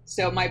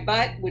so my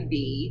but would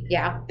be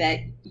that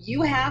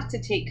you have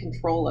to take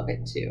control of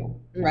it too,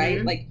 right?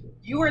 Mm-hmm. Like,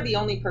 you are the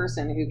only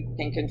person who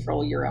can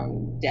control your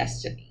own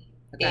destiny.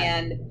 Okay.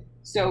 And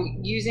so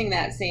using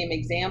that same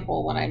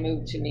example, when I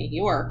moved to New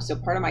York, so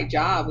part of my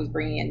job was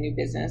bringing in new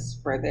business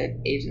for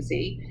the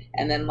agency.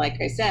 And then,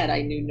 like I said,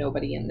 I knew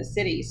nobody in the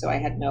city, so I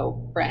had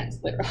no friends,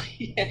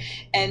 literally.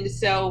 And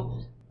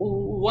so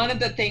one of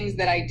the things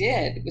that I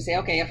did was say,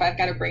 okay, if I've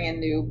got to bring in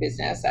new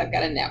business, I've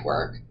got a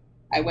network.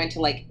 I went to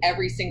like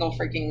every single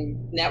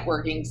freaking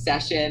networking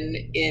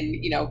session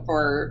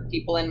for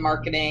people in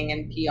marketing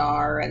and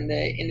PR and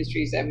the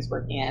industries I was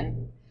working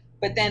in.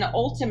 But then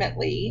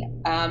ultimately,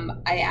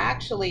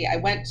 I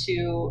went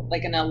to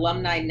like an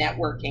alumni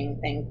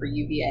networking thing for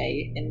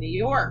UVA in New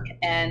York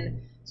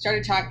and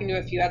started talking to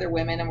a few other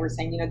women, and we're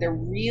saying, there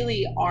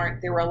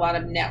were a lot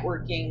of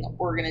networking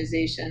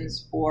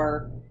organizations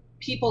for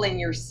people in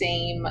your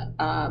same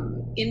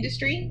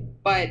industry,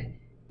 but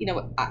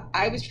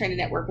I was trying to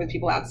network with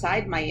people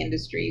outside my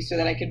industry so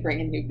that I could bring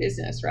in new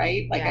business,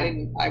 right? Like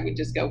I would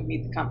just go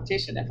meet the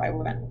competition if I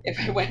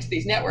went to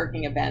these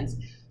networking events.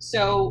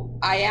 So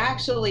I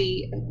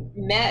actually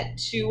met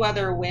two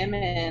other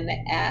women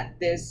at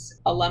this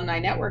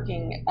alumni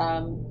networking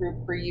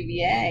group for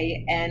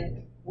UVA,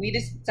 and we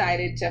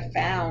decided to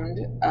found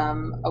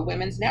a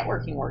women's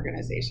networking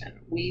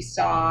organization. We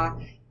saw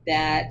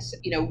that,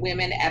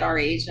 women at our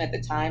age, and at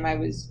the time I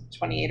was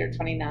 28 or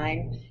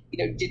 29,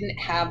 didn't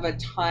have a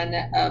ton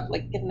of,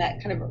 like, in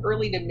that kind of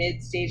early to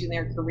mid stage in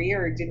their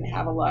career, didn't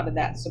have a lot of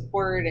that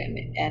support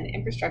and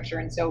infrastructure.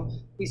 And so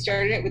we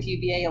started it with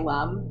UVA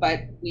alum,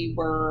 but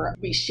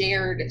we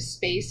shared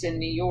space in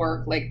New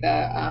York, like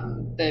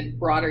the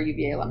broader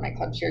UVA Alumni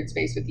Club shared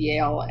space with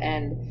Yale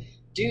and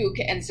Duke.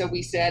 And so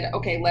we said,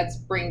 okay, let's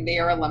bring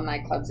their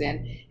alumni clubs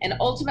in, and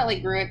ultimately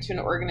grew it to an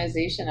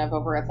organization of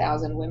over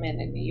 1,000 women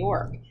in New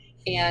York.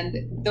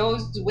 And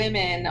those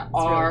women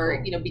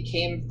are, cool.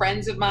 Became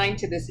friends of mine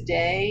to this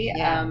day,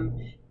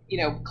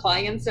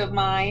 clients of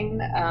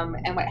mine,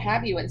 and what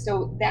have you. And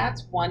so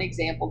that's one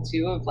example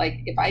too of, like,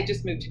 if I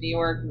just moved to New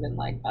York and been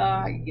like,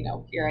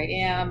 here I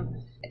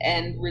am,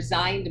 and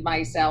resigned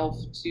myself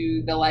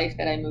to the life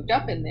that I moved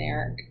up in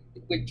there,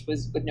 which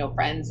was with no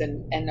friends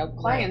and no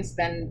clients,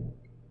 then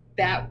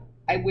that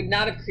I would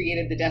not have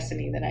created the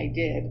destiny that I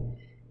did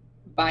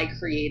by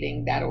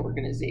creating that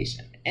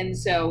organization. And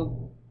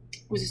so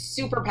it was a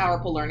super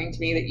powerful learning to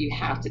me that you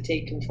have to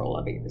take control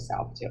of it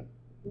yourself too.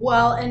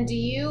 Well, and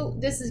you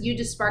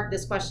just sparked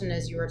this question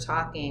as you were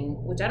talking,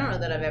 which I don't know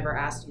that I've ever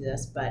asked you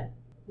this, but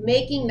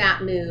making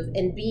that move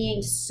and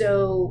being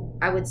so,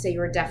 I would say you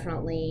were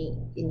definitely,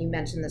 and you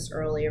mentioned this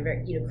earlier,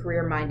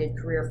 career-minded,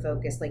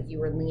 career-focused, like you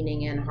were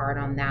leaning in hard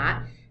on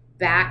that.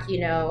 Back,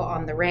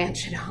 on the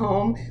ranch at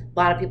home, a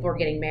lot of people were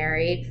getting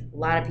married, a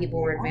lot of people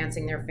were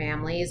advancing their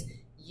families.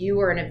 You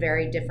were in a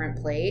very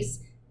different place.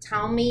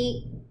 Tell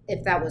me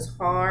if that was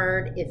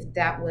hard, if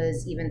that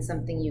was even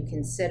something you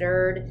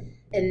considered.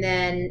 And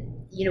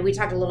then, we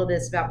talked a little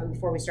bit about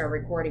before we started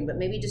recording, but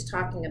maybe just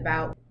talking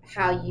about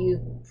how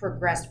you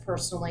progressed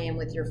personally and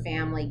with your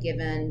family,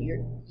 given your,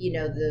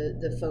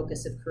 the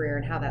focus of career,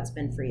 and how that's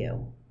been for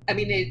you. I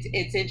mean,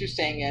 it's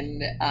interesting,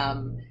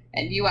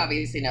 and you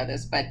obviously know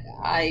this, but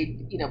I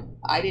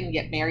didn't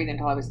get married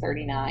until I was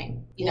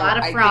 39. A lot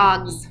of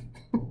frogs.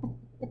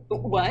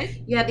 What?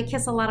 You had to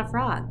kiss a lot of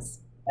frogs.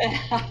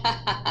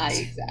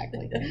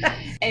 Exactly.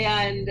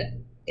 And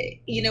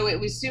it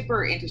was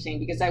super interesting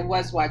because I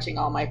was watching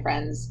all my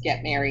friends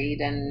get married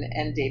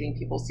and dating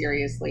people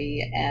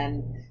seriously,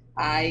 and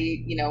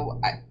I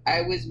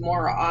was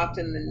more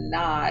often than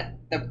not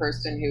the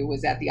person who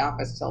was at the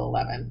office till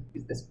 11.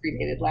 This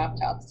predated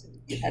laptops.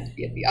 You had to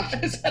be at the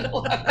office at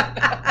 11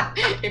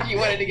 if you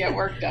wanted to get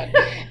work done.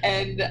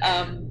 And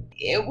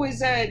it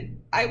was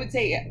I would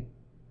say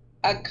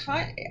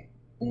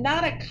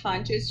not a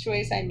conscious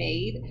choice I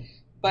made,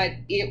 but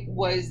it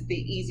was the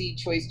easy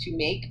choice to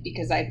make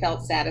because I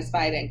felt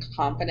satisfied and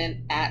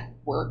confident at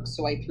work.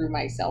 So I threw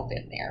myself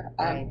in there.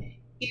 Right.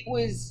 It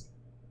was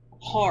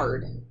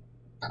hard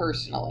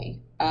personally,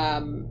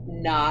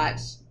 not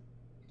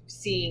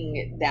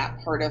seeing that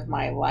part of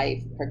my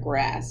life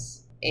progress.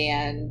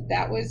 And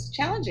that was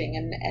challenging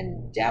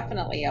and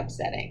definitely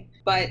upsetting.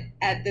 But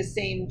at the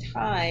same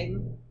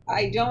time,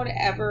 I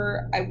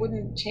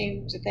wouldn't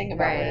change a thing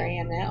about where I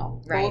am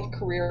now, both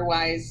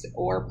career-wise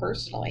or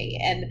personally.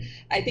 And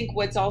I think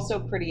what's also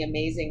pretty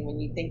amazing when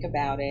you think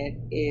about it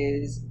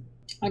is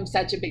I'm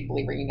such a big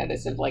believer,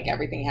 this of like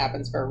everything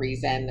happens for a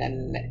reason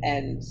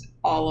and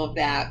all of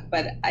that.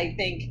 But I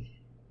think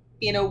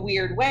in a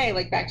weird way,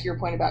 like back to your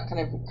point about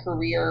kind of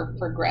career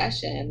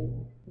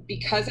progression,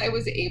 because I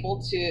was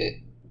able to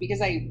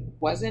because I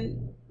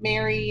wasn't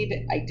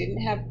married, I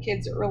didn't have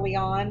kids early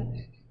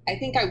on, I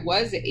think I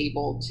was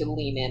able to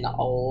lean in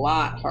a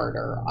lot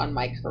harder on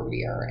my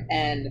career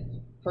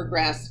and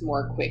progress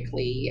more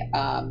quickly,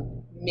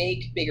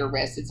 make bigger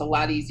risks. It's a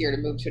lot easier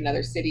to move to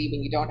another city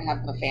when you don't have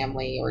a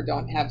family or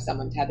don't have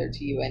someone tethered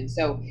to you. And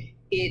so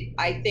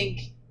I think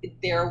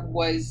there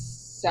was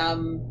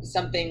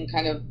something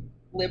kind of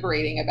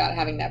liberating about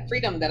having that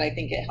freedom that I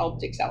think it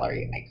helped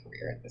accelerate my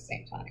career at the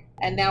same time.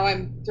 And now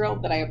I'm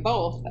thrilled that I have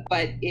both,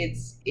 but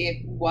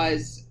it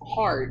was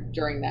hard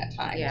during that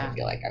time to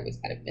feel like I was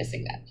kind of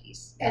missing that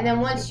piece. And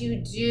then once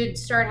you did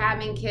start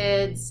having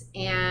kids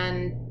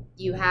and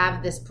you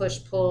have this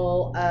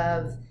push-pull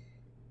of,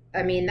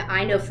 I mean,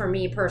 I know for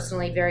me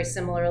personally, very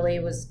similarly,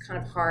 it was kind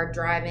of hard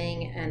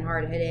driving and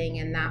hard hitting,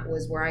 and that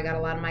was where I got a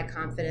lot of my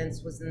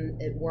confidence was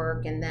at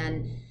work. And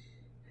then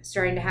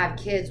starting to have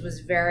kids was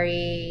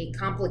very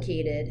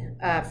complicated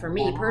for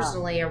me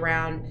personally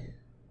around,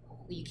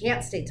 you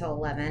can't stay till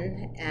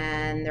 11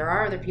 and there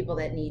are other people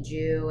that need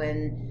you.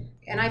 And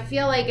I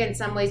feel like in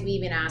some ways, me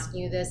even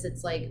asking you this,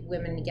 it's like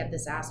women get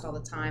this asked all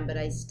the time, but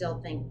I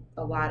still think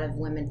a lot of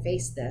women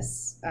face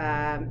this,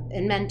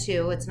 and men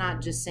too. It's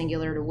not just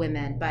singular to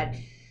women, but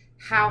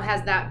how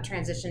has that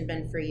transition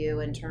been for you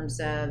in terms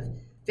of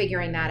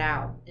figuring that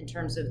out, in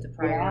terms of the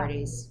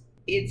priorities?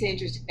 It's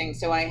interesting.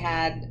 So I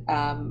had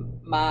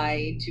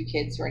my two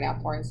kids who are now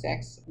 4 and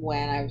 6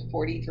 when I was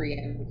 43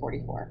 and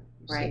 44.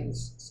 Right.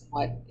 Seems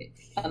somewhat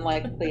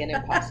unlikely and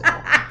impossible.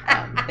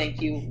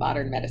 Thank you,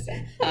 modern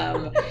medicine.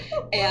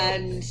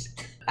 And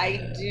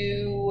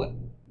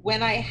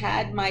when I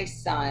had my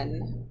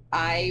son,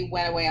 I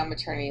went away on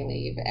maternity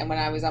leave. And when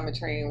I was on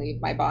maternity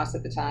leave, my boss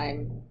at the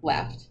time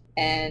left.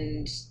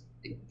 And,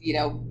 you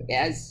know,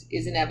 as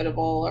is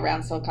inevitable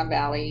around Silicon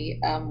Valley,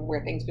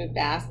 where things move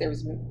fast, there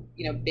was,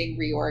 big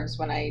reorgs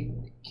when I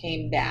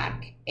came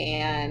back,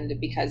 and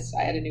because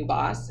I had a new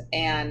boss,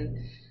 and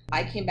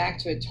I came back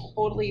to a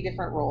totally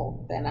different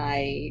role than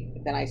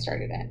I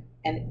started in.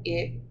 And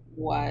it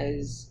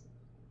was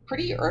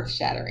pretty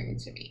earth-shattering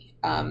to me.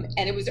 And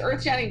it was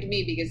earth-shattering to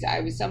me because I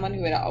was someone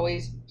who had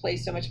always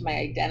placed so much of my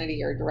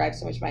identity or derived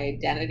so much of my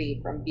identity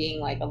from being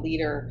like a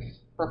leader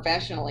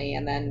professionally,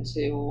 and then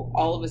to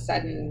all of a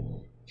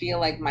sudden feel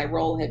like my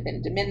role had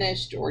been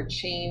diminished or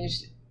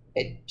changed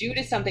due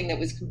to something that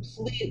was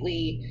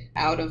completely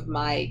out of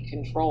my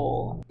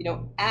control.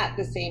 At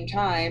the same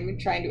time,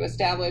 trying to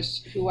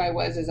establish who I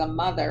was as a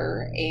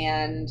mother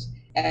and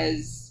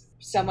as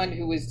someone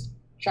who was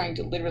trying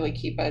to literally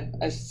keep a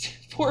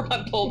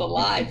 4-month-old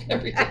alive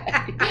every day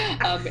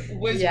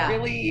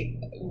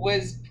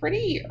was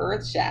pretty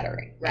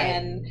earth-shattering. Right.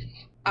 And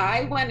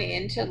I went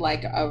into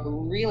like a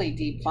really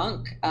deep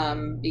funk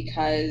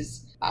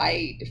because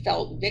I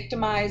felt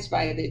victimized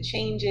by the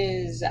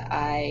changes.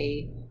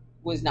 I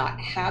was not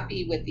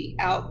happy with the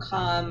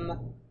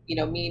outcome.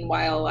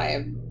 Meanwhile, I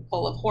am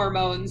full of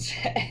hormones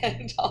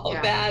and all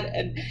of that.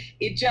 And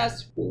it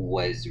just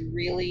was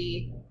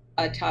really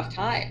a tough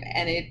time.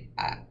 And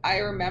I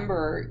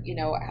remember,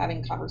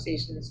 having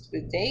conversations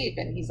with Dave,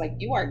 and he's like,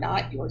 you are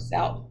not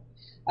yourself.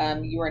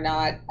 You are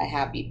not a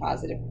happy,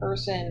 positive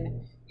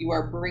person. You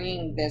are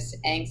bringing this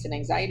angst and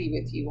anxiety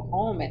with you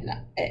home. And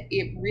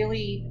it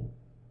really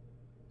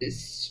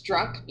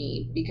struck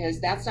me because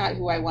that's not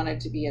who I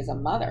wanted to be as a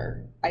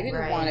mother. I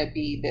didn't want to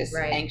be this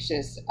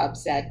anxious,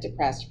 upset,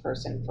 depressed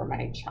person for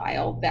my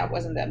child. That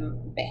wasn't the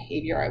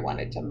behavior I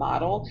wanted to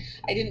model.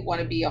 I didn't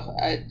want to be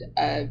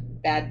a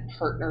bad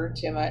partner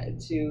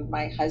to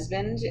my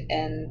husband,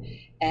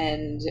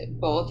 and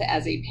both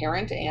as a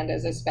parent and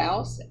as a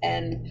spouse.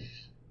 And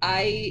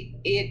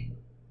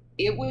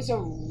it was a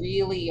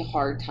really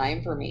hard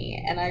time for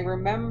me. And I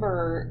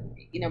remember,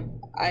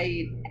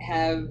 I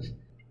have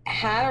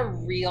had a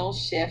real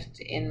shift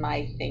in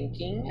my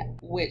thinking,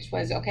 which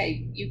was,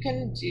 okay, you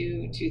can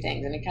do two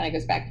things. And it kind of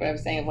goes back to what I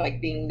was saying of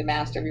like being the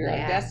master of your own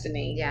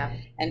destiny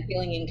and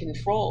feeling in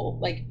control.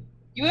 Like,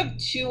 you have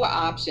two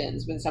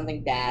options when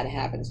something bad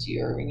happens to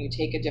you or when you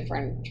take a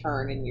different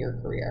turn in your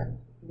career.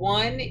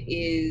 One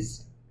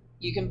is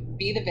you can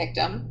be the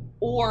victim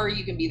or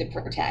you can be the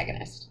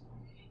protagonist.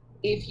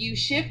 If you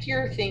shift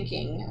your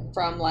thinking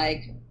from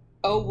like,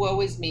 oh,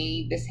 woe is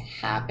me, this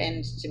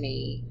happened to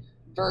me,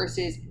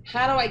 versus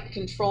how do I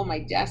control my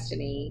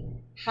destiny?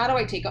 How do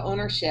I take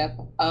ownership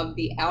of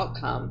the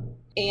outcome?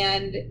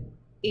 And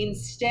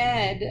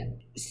instead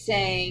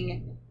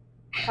saying,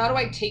 how do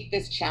I take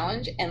this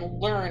challenge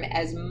and learn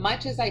as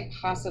much as I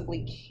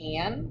possibly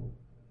can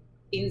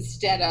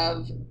instead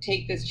of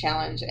take this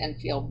challenge and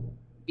feel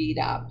beat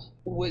up,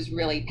 was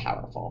really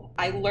powerful.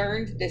 I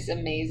learned this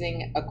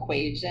amazing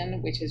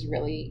equation, which has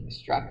really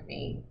struck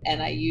me,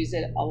 and I use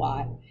it a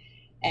lot.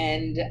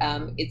 And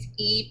it's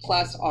E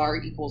plus R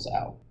equals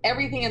O.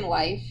 Everything in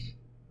life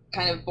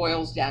kind of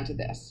boils down to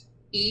this.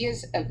 E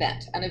is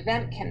event. An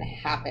event can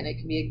happen. It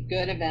can be a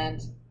good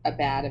event, a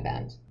bad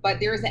event, but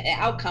there is an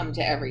outcome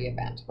to every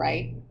event,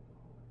 right?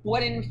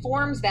 What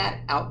informs that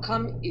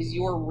outcome is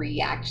your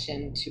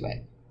reaction to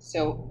it.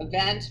 So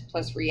event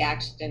plus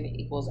reaction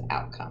equals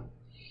outcome.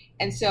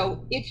 And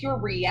so if your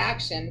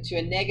reaction to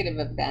a negative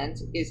event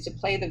is to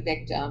play the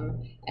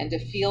victim and to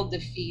feel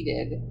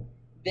defeated,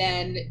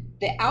 then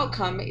the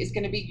outcome is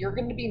going to be, you're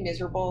going to be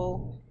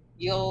miserable.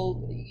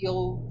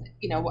 You'll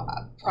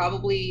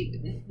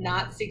probably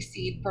not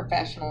succeed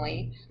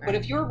professionally. Right. But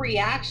if your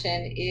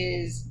reaction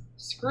is,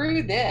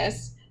 screw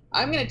this,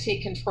 I'm going to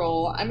take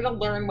control, I'm going to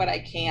learn what I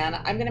can,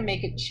 I'm going to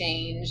make a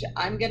change,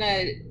 I'm going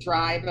to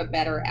drive a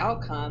better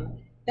outcome,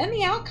 then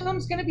the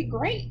outcome's going to be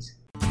great.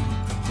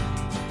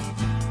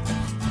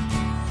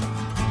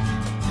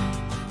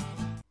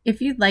 If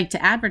you'd like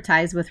to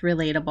advertise with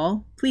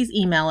Relatable, please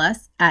email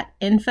us at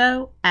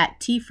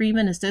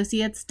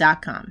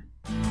info@tfreemanassociates.com.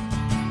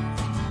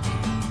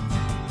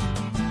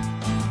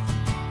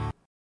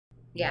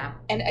 Yeah.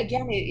 And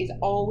again, it is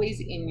always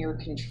in your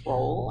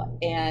control.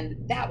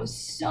 And that was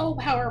so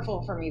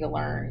powerful for me to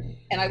learn.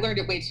 And I learned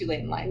it way too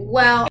late in life.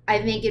 Well,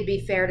 I think it'd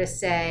be fair to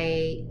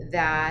say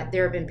that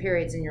there have been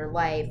periods in your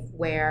life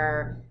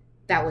where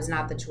that was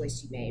not the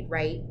choice you made,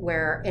 right?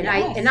 Where, and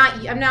yes.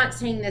 I'm not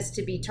saying this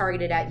to be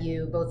targeted at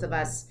you, both of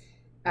us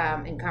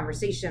in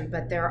conversation,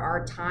 but there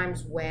are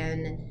times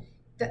when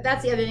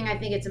that's the other thing I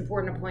think it's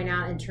important to point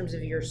out in terms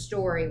of your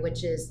story,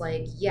 which is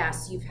like,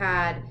 yes, you've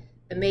had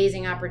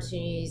amazing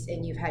opportunities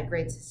and you've had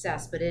great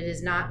success, but it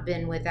has not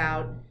been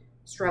without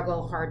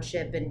struggle,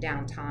 hardship, and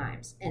down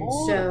times. And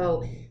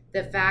so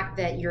the fact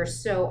that you're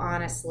so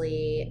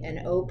honestly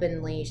and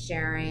openly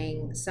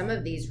sharing some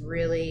of these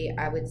really,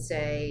 I would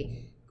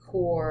say,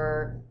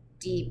 core,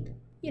 deep,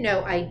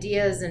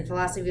 ideas and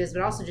philosophies,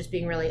 but also just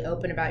being really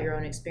open about your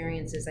own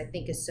experiences, I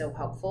think is so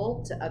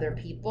helpful to other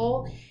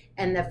people.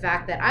 And the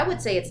fact that I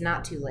would say it's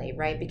not too late,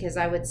 right? Because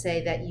I would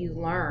say that you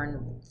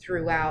learn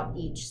throughout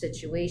each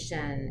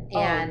situation.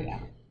 And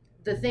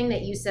the thing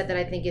that you said that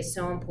I think is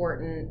so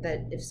important,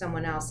 that if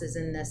someone else is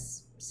in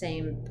this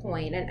same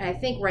point, and I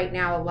think right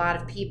now a lot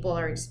of people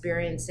are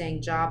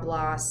experiencing job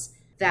loss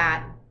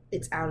that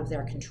it's out of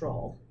their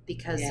control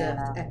because of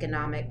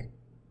economic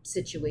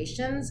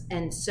situations.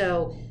 And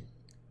so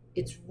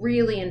it's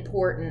really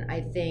important,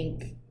 I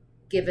think,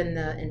 given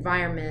the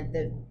environment,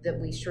 that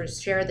we sort of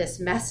share this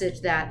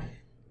message that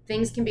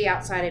things can be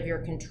outside of your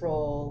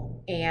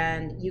control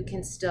and you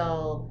can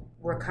still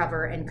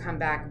recover and come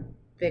back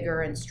bigger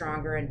and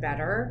stronger and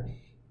better.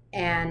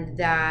 And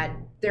that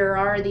there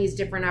are these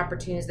different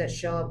opportunities that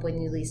show up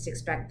when you least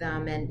expect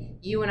them. And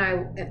you and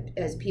I,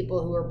 as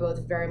people who are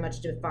both very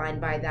much defined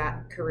by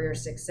that career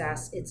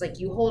success, it's like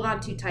you hold on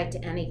too tight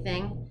to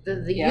anything.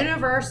 The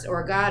universe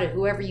or God or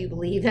whoever you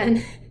believe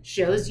in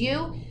shows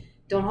you,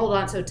 don't hold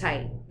on so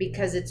tight,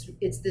 because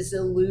it's this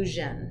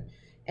illusion.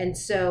 And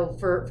so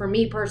for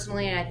me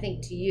personally, and I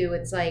think to you,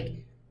 it's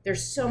like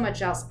there's so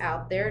much else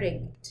out there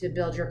to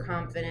build your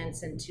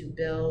confidence and to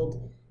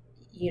build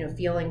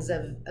feelings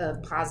of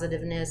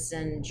positiveness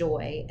and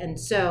joy. And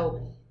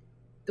so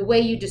the way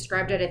you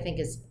described it, I think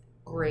is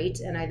great.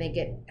 And I think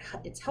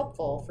it's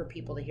helpful for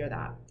people to hear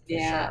that.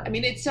 Yeah. Sure. I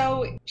mean, it's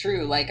so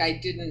true. Like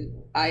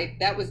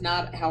that was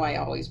not how I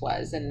always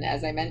was. And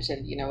as I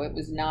mentioned, it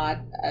was not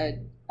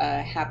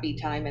a happy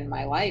time in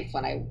my life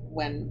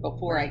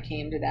before I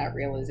came to that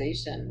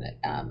realization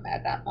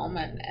at that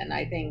moment. And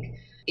I think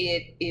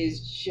it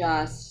is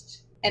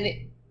just, and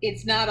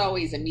it's not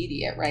always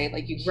immediate, right?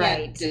 Like you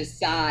can't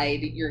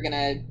decide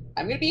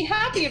I'm going to be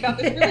happy about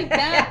this really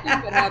bad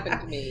thing that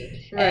happened to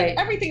me. Right. And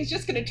everything's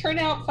just going to turn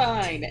out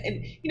fine.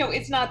 And,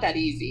 it's not that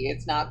easy.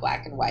 It's not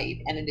black and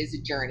white, and it is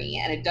a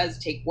journey, and it does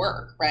take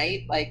work,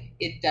 right? Like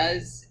it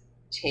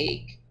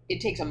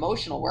takes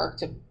emotional work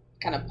to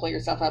kind of pull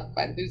yourself up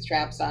by the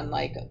bootstraps on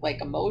like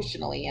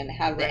emotionally, and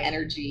have the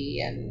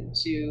energy and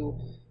to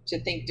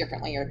think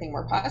differently or think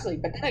more positively.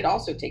 But then it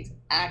also takes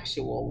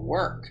actual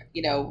work.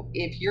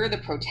 If you're the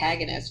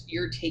protagonist,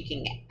 you're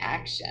taking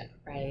action.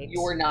 Right.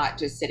 You're not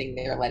just sitting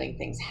there letting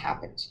things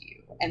happen to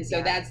you. And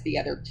so that's the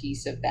other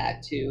piece of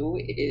that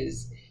too,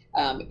 is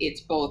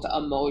it's both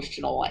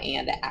emotional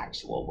and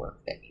actual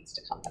work that needs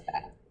to come with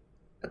that.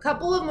 A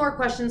couple of more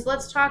questions.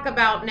 Let's talk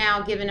about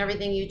now, given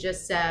everything you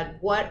just said,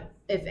 what,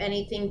 if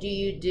anything, do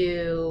you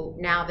do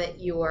now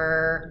that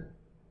you're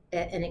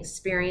an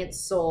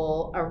experienced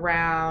soul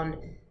around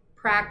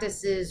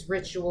practices,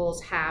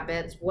 rituals,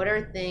 habits? What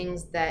are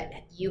things that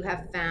you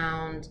have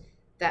found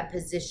that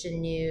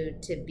position you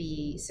to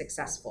be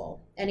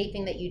successful?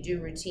 Anything that you do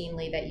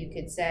routinely that you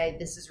could say,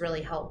 this has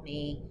really helped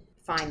me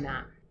find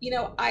that?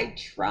 I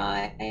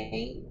try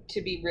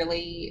to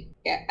be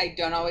I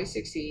don't always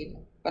succeed,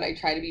 but I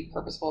try to be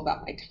purposeful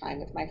about my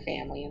time with my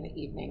family in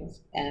the evenings.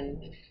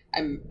 And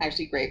I'm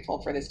actually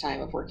grateful for this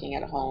time of working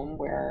at home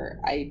where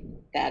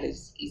that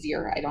is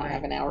easier. I don't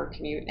have an hour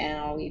commute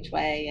now each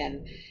way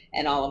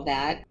and all of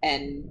that,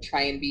 and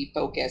try and be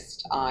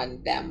focused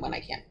on them when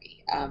I can't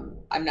be.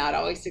 I'm not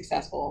always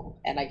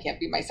successful, and I can't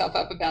beat myself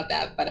up about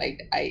that, but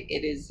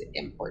it is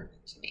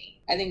important to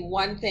me. I think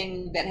one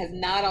thing that has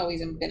not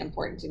always been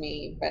important to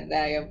me, but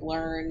that I have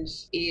learned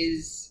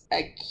is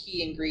a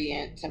key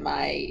ingredient to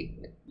my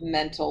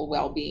mental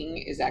well-being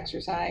is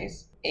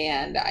exercise.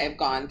 And I have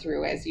gone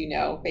through, as you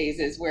know,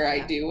 phases where I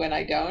do and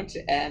I don't.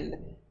 And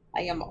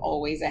I am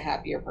always a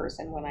happier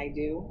person when I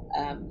do.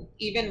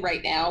 Even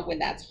right now when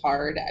that's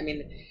hard, I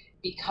mean,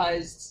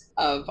 because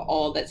of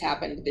all that's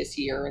happened this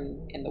year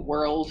in the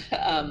world,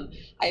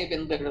 I have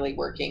been literally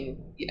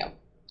working,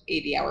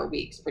 80-hour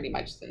weeks pretty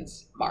much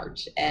since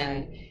March.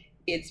 And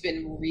it's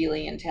been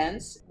really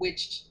intense,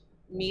 which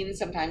means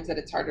sometimes that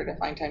it's harder to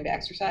find time to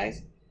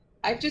exercise.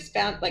 I've just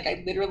found, like,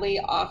 I literally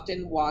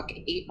often walk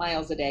 8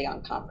 miles a day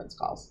on conference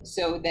calls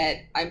so that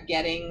I'm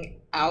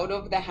getting out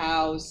of the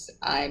house.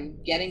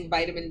 I'm getting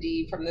vitamin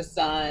D from the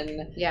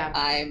sun. Yeah.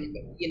 I'm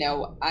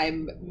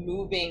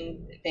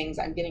moving things.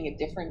 I'm getting a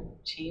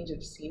different change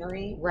of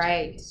scenery.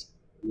 Right.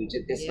 Huge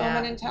at this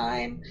moment in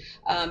time.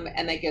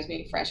 And that gives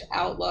me a fresh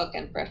outlook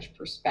and fresh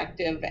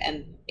perspective.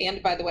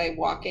 And by the way,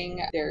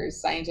 walking,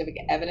 there's scientific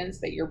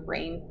evidence that your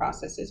brain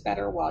processes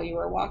better while you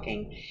are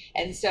walking.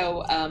 And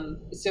so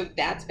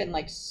that's been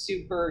like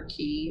super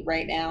key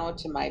right now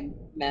to my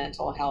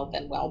mental health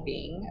and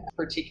well-being,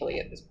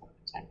 particularly at this point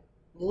in time.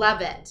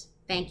 Love it.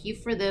 Thank you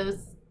for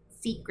those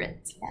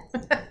secrets. Yes.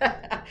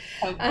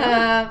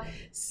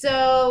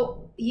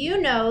 So you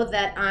know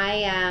that I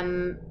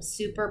am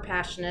super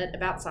passionate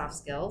about soft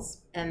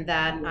skills and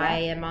that I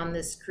am on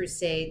this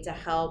crusade to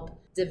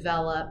help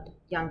develop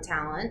young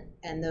talent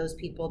and those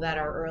people that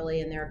are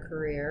early in their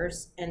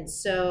careers. And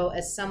so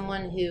as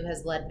someone who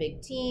has led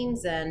big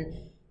teams and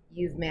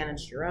you've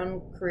managed your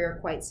own career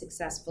quite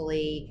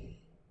successfully,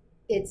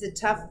 it's a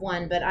tough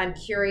one, but I'm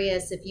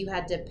curious if you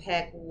had to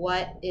pick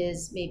what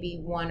is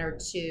maybe one or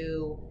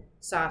two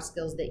soft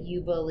skills that you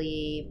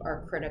believe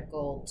are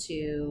critical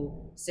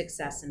to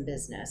success in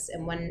business.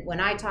 And when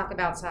I talk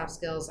about soft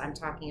skills, I'm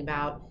talking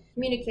about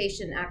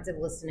communication, active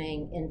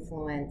listening,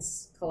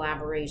 influence,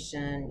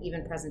 collaboration,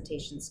 even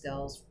presentation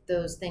skills,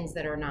 those things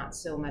that are not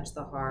so much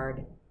the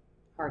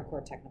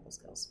hardcore technical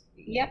skills.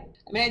 Yep.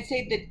 I mean, I'd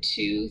say the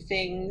two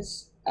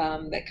things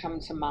that come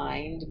to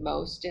mind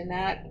most in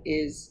that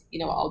is,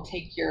 I'll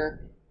take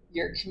your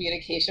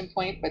communication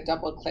point, but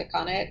double click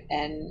on it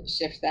and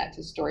shift that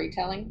to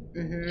storytelling.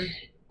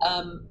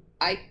 Mm-hmm.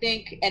 I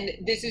think, and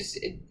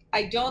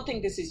I don't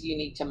think this is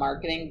unique to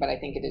marketing, but I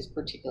think it is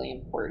particularly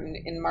important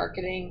in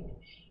marketing,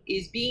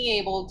 is being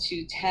able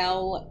to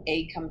tell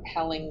a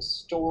compelling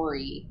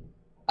story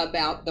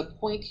about the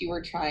point you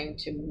were trying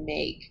to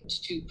make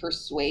to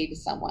persuade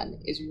someone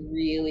is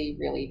really,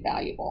 really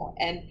valuable.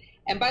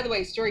 And by the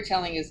way,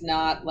 storytelling is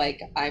not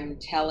like I'm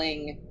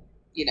telling,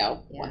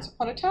 once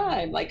upon a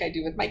time, like I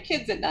do with my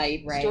kids at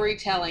night. Right.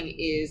 Storytelling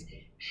is,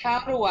 how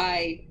do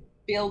I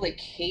build a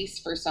case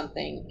for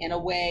something in a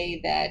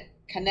way that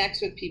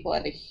connects with people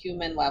at a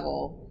human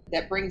level,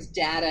 that brings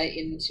data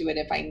into it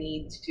if I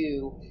need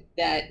to,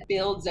 that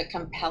builds a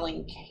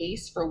compelling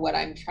case for what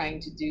I'm trying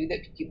to do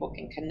that people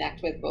can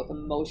connect with both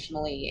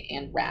emotionally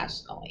and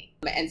rationally.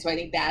 And so I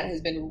think that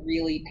has been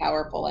really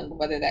powerful. And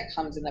whether that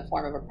comes in the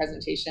form of a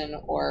presentation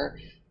or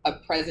a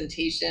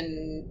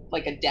presentation,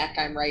 like a deck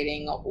I'm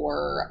writing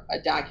or a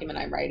document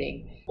I'm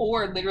writing,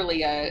 or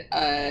literally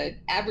a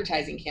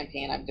advertising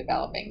campaign I'm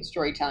developing,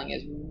 storytelling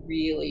is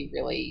really,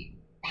 really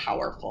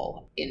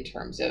powerful in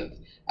terms of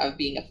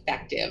being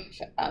effective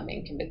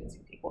in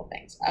convincing people of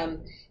things.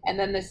 And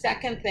then the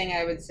second thing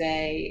I would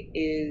say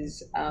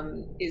is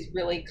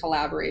really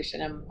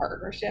collaboration and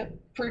partnership,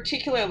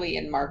 particularly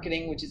in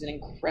marketing, which is an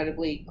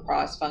incredibly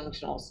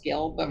cross-functional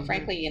skill, but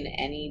frankly, in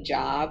any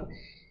job,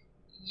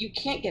 you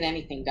can't get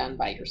anything done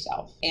by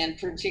yourself, and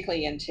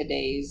particularly in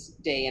today's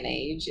day and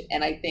age.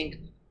 And I think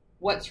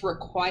what's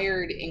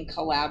required in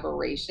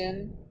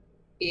collaboration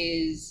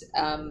is,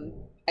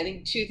 I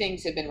think two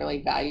things have been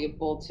really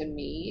valuable to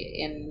me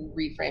in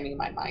reframing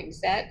my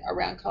mindset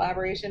around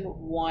collaboration.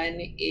 One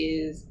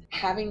is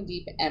having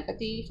deep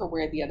empathy for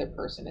where the other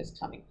person is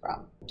coming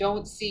from.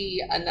 Don't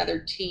see another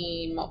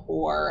team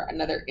or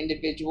another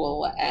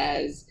individual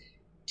as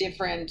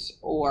different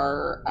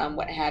or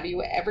what have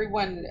you.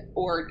 Everyone,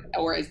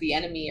 or as the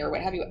enemy or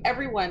what have you,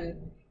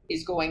 everyone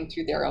is going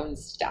through their own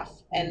stuff.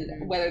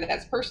 And whether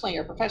that's personally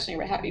or professionally or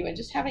what have you, and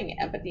just having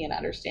empathy and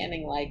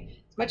understanding, like,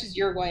 as much as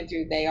you're going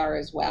through, they are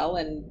as well.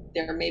 And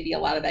there may be a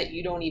lot of that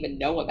you don't even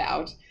know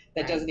about,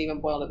 that doesn't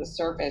even boil to the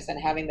surface,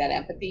 and having that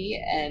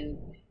empathy. And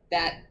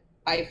that,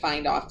 I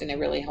find often it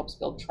really helps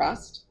build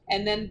trust.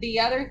 And then the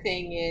other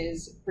thing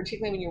is,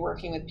 particularly when you're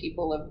working with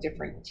people of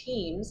different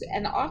teams,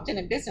 and often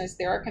in business,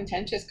 there are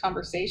contentious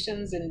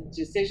conversations and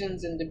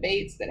decisions and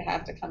debates that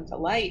have to come to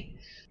light.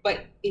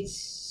 But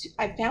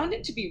I found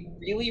it to be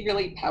really,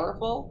 really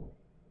powerful.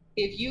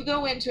 If you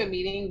go into a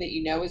meeting that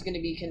you know is going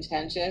to be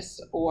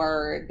contentious,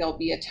 or there'll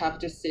be a tough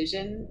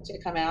decision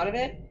to come out of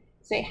it,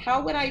 say,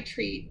 how would I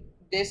treat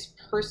this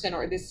person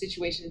or this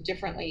situation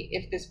differently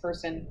if this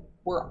person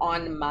were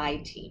on my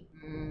team?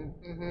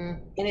 Mm-hmm.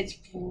 And it's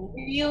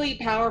really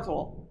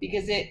powerful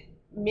because it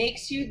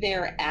makes you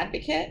their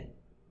advocate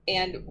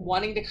and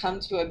wanting to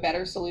come to a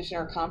better solution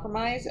or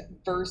compromise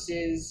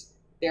versus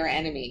their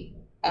enemy,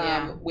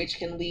 which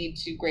can lead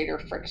to greater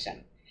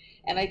friction.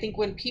 And I think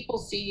when people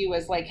see you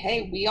as like,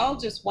 hey, we all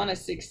just want to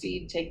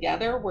succeed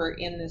together, we're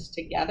in this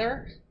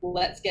together,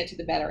 let's get to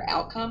the better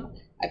outcome,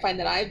 I find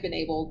that I've been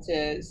able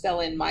to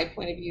sell in my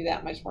point of view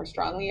that much more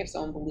strongly if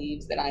someone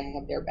believes that I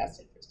have their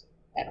best interest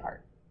at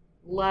heart.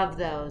 Love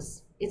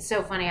those. It's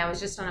so funny. I was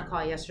just on a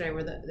call yesterday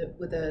with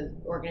the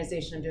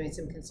organization I'm doing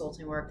some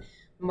consulting work.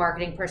 The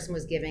marketing person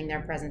was giving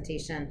their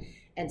presentation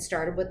and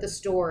started with the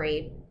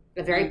story,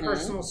 a very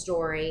personal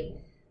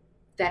story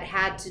that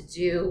had to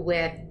do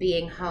with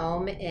being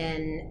home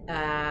in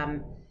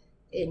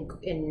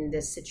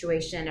this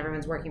situation.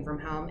 Everyone's working from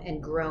home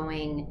and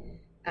growing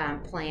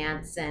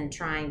plants and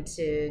trying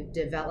to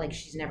develop, like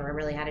she's never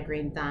really had a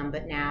green thumb,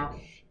 but now,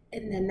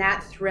 and then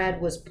that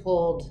thread was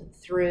pulled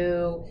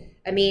through.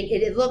 I mean,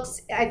 it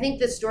looks, I think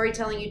the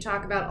storytelling you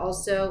talk about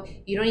also,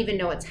 you don't even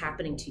know what's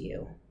happening to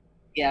you.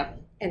 Yeah.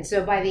 And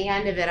so by the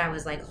end of it, I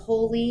was like,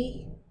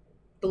 holy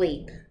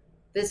bleep.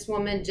 This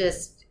woman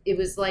just, it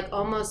was like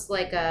almost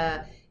like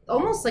a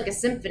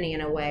symphony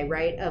in a way,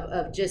 right?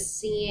 Of just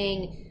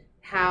seeing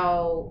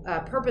how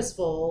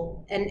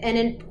purposeful and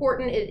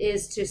important it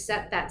is to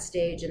set that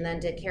stage and then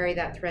to carry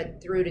that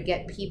thread through to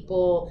get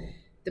people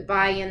the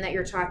buy-in that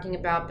you're talking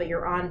about, but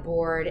you're on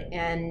board.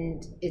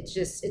 And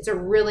it's a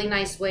really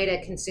nice way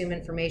to consume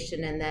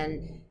information and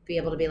then be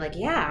able to be like,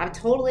 yeah,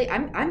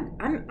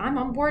 I'm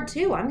on board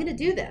too. I'm going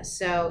to do this.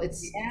 So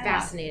it's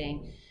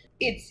fascinating.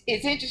 It's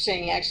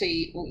interesting,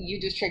 actually. You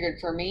just triggered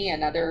for me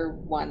another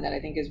one that I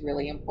think is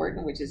really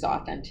important, which is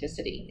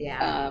authenticity.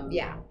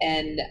 Yeah.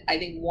 And I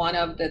think one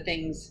of the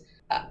things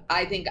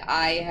I think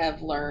I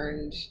have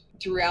learned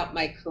throughout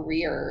my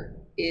career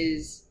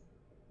is,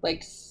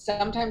 like,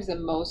 sometimes the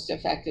most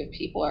effective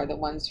people are the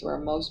ones who are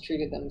most true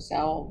to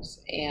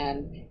themselves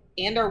and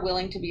are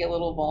willing to be a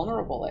little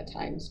vulnerable at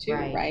times too,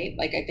 right?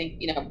 Like, I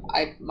think,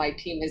 my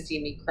team has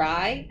seen me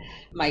cry.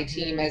 My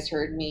team has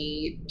heard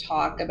me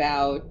talk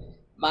about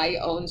my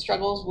own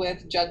struggles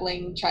with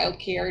juggling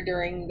childcare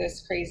during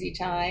this crazy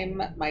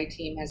time. My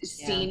team has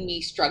seen me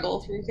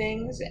struggle through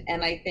things.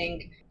 And I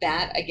think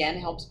that, again,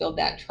 helps build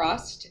that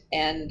trust.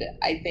 And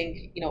I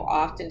think,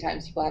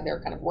 oftentimes people have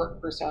their kind of work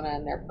persona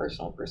and their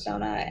personal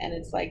persona. And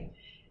it's like,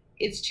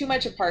 it's too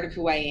much a part of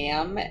who I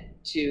am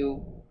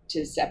to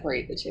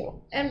separate the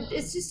two. And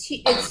it's just,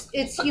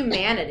 it's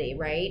humanity,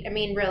 right? I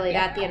mean, really,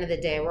 at the end of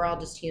the day, we're all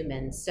just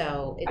humans.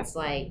 So it's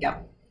like,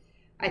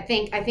 I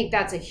think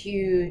that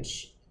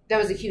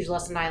was a huge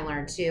lesson I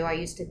learned too. I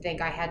used to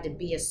think I had to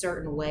be a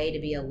certain way to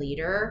be a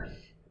leader,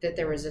 that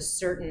there was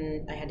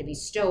I had to be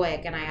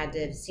stoic and I had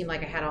to seem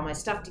like I had all my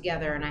stuff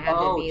together and I had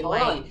to be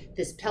like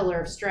this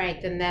pillar of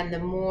strength. And then the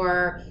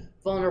more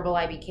vulnerable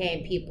I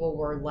became, people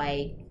were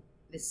like,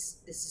 this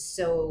is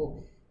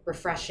so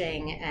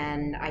refreshing.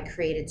 And I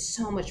created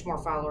so much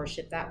more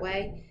followership that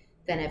way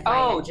than if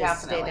I had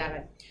just stayed that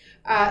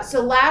way.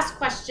 So last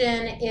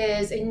question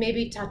is, and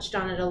maybe touched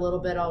on it a little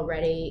bit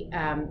already,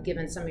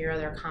 given some of your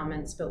other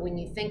comments, but when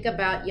you think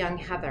about young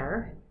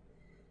Heather,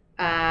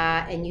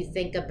 and you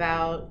think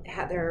about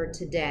Heather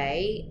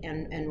today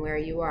and where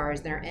you are,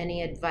 is there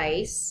any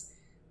advice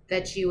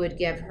that you would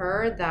give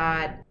her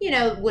that,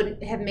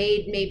 would have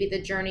made maybe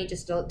the journey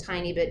just a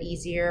tiny bit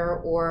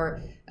easier,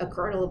 or a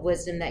kernel of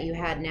wisdom that you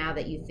had now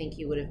that you think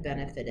you would have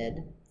benefited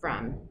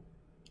from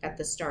at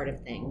the start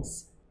of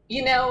things?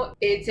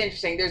 It's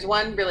interesting. There's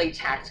one really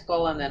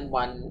tactical and then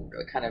one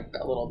kind of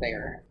a little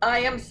bigger. I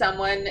am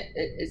someone,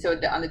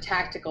 on the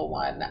tactical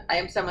one, I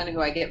am someone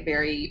who I get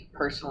very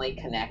personally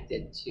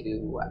connected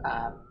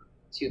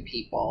to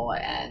people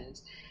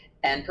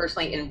and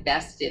personally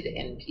invested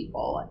in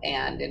people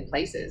and in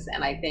places.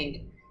 And I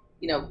think,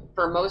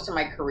 for most of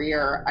my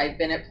career, I've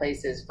been at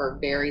places for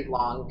very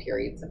long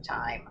periods of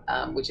time,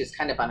 which is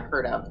kind of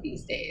unheard of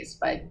these days.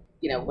 But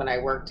when I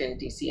worked in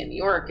DC and New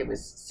York, it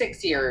was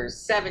 6 years,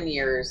 7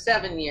 years,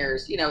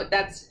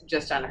 that's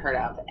just unheard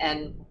of.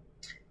 And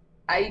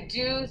I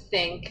do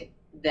think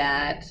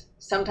that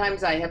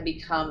sometimes I have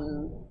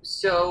become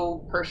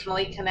so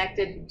personally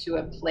connected to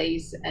a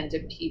place and to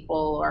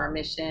people or a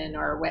mission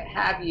or what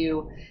have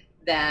you,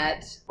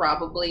 that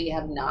probably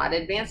have not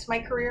advanced my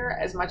career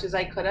as much as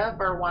I could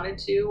have or wanted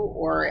to,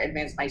 or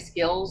advanced my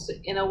skills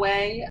in a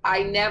way.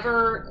 I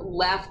never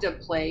left a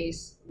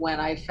place when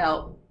I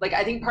felt like,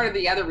 I think part of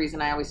the other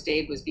reason I always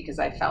stayed was because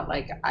I felt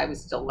like I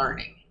was still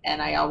learning.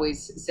 And I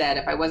always said,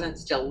 if I wasn't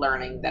still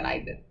learning, then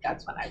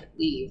that's when I would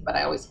leave. But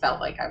I always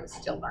felt like I was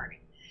still learning.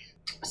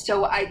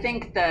 So I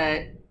think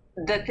the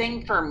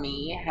thing for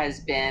me has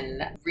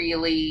been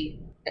really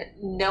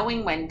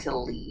knowing when to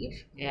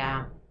leave.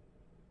 Yeah.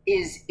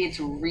 It's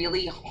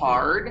really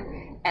hard,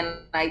 and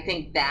I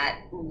think that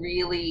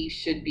really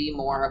should be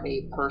more of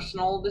a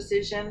personal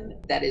decision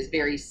that is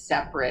very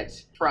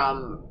separate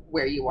from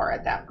where you are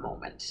at that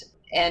moment.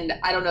 And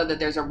I don't know that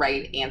there's a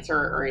right answer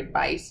or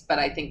advice, but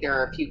I think there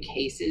are a few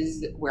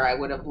cases where I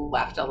would have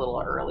left a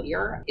little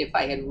earlier if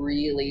I had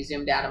really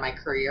zoomed out of my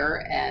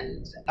career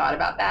and thought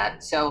about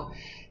that. So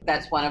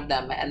that's one of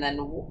them. And then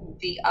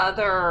the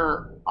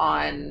other,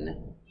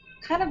 on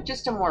kind of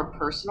just a more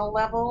personal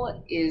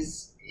level,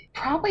 is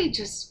probably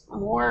just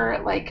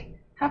more like,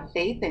 have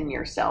faith in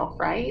yourself,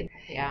 right?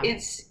 Yeah.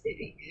 It's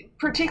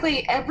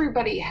particularly,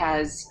 everybody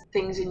has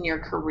things in your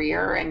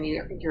career and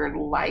your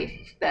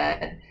life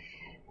that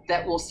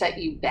that will set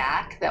you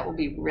back, that will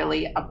be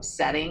really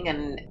upsetting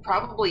and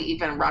probably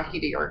even rock you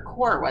to your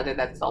core, whether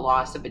that's the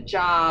loss of a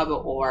job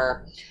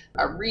or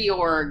a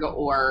reorg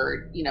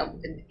or,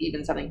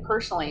 even something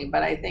personally.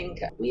 But I think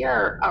we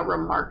are a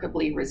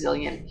remarkably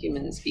resilient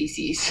human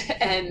species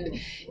and,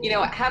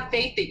 have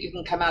faith that you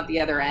can come out the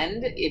other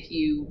end if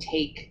you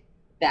take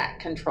that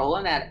control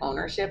and that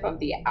ownership of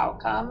the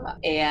outcome.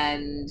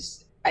 And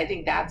I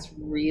think that's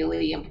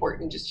really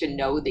important, just to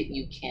know that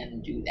you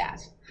can do that.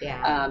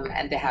 Yeah.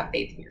 And to have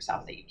faith in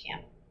yourself that you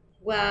can.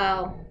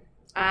 Well,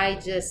 I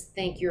just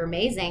think you're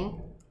amazing.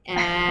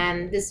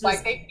 And this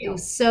was, it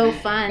was so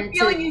fun. The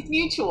feeling is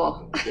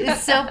mutual.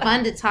 It's so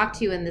fun to talk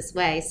to you in this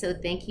way. So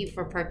thank you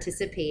for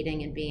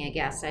participating and being a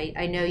guest.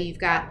 I know you've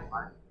got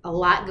a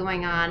lot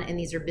going on and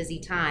these are busy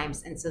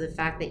times. And so the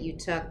fact that you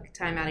took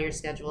time out of your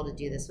schedule to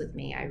do this with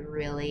me, I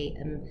really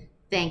am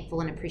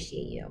thankful and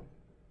appreciate you.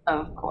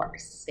 Of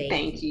course.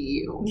 Thank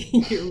you.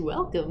 You're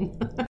welcome.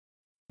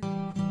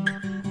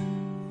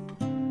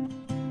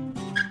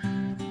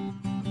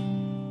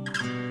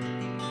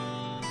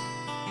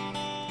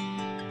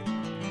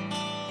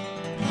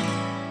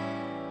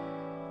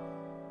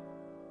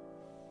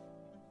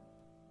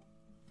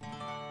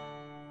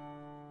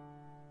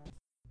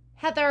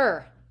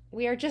 Heather,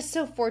 we are just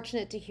so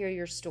fortunate to hear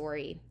your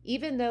story.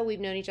 Even though we've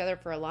known each other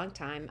for a long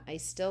time, I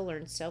still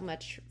learned so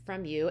much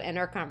from you and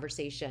our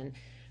conversation.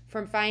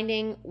 From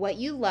finding what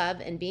you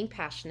love and being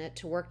passionate,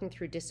 to working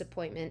through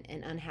disappointment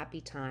and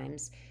unhappy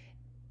times,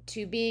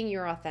 to being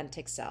your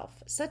authentic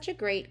self. Such a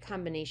great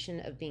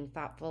combination of being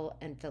thoughtful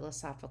and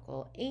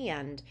philosophical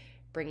and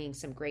bringing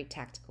some great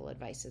tactical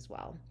advice as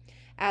well.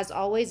 As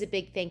always, a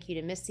big thank you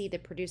to Missy, the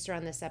producer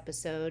on this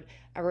episode.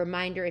 A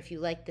reminder, if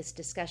you like this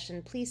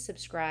discussion, please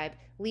subscribe,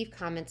 leave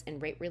comments,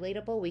 and rate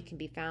Relatable. We can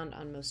be found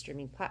on most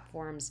streaming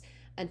platforms.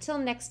 Until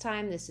next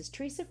time, this is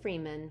Teresa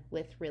Freeman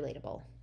with Relatable.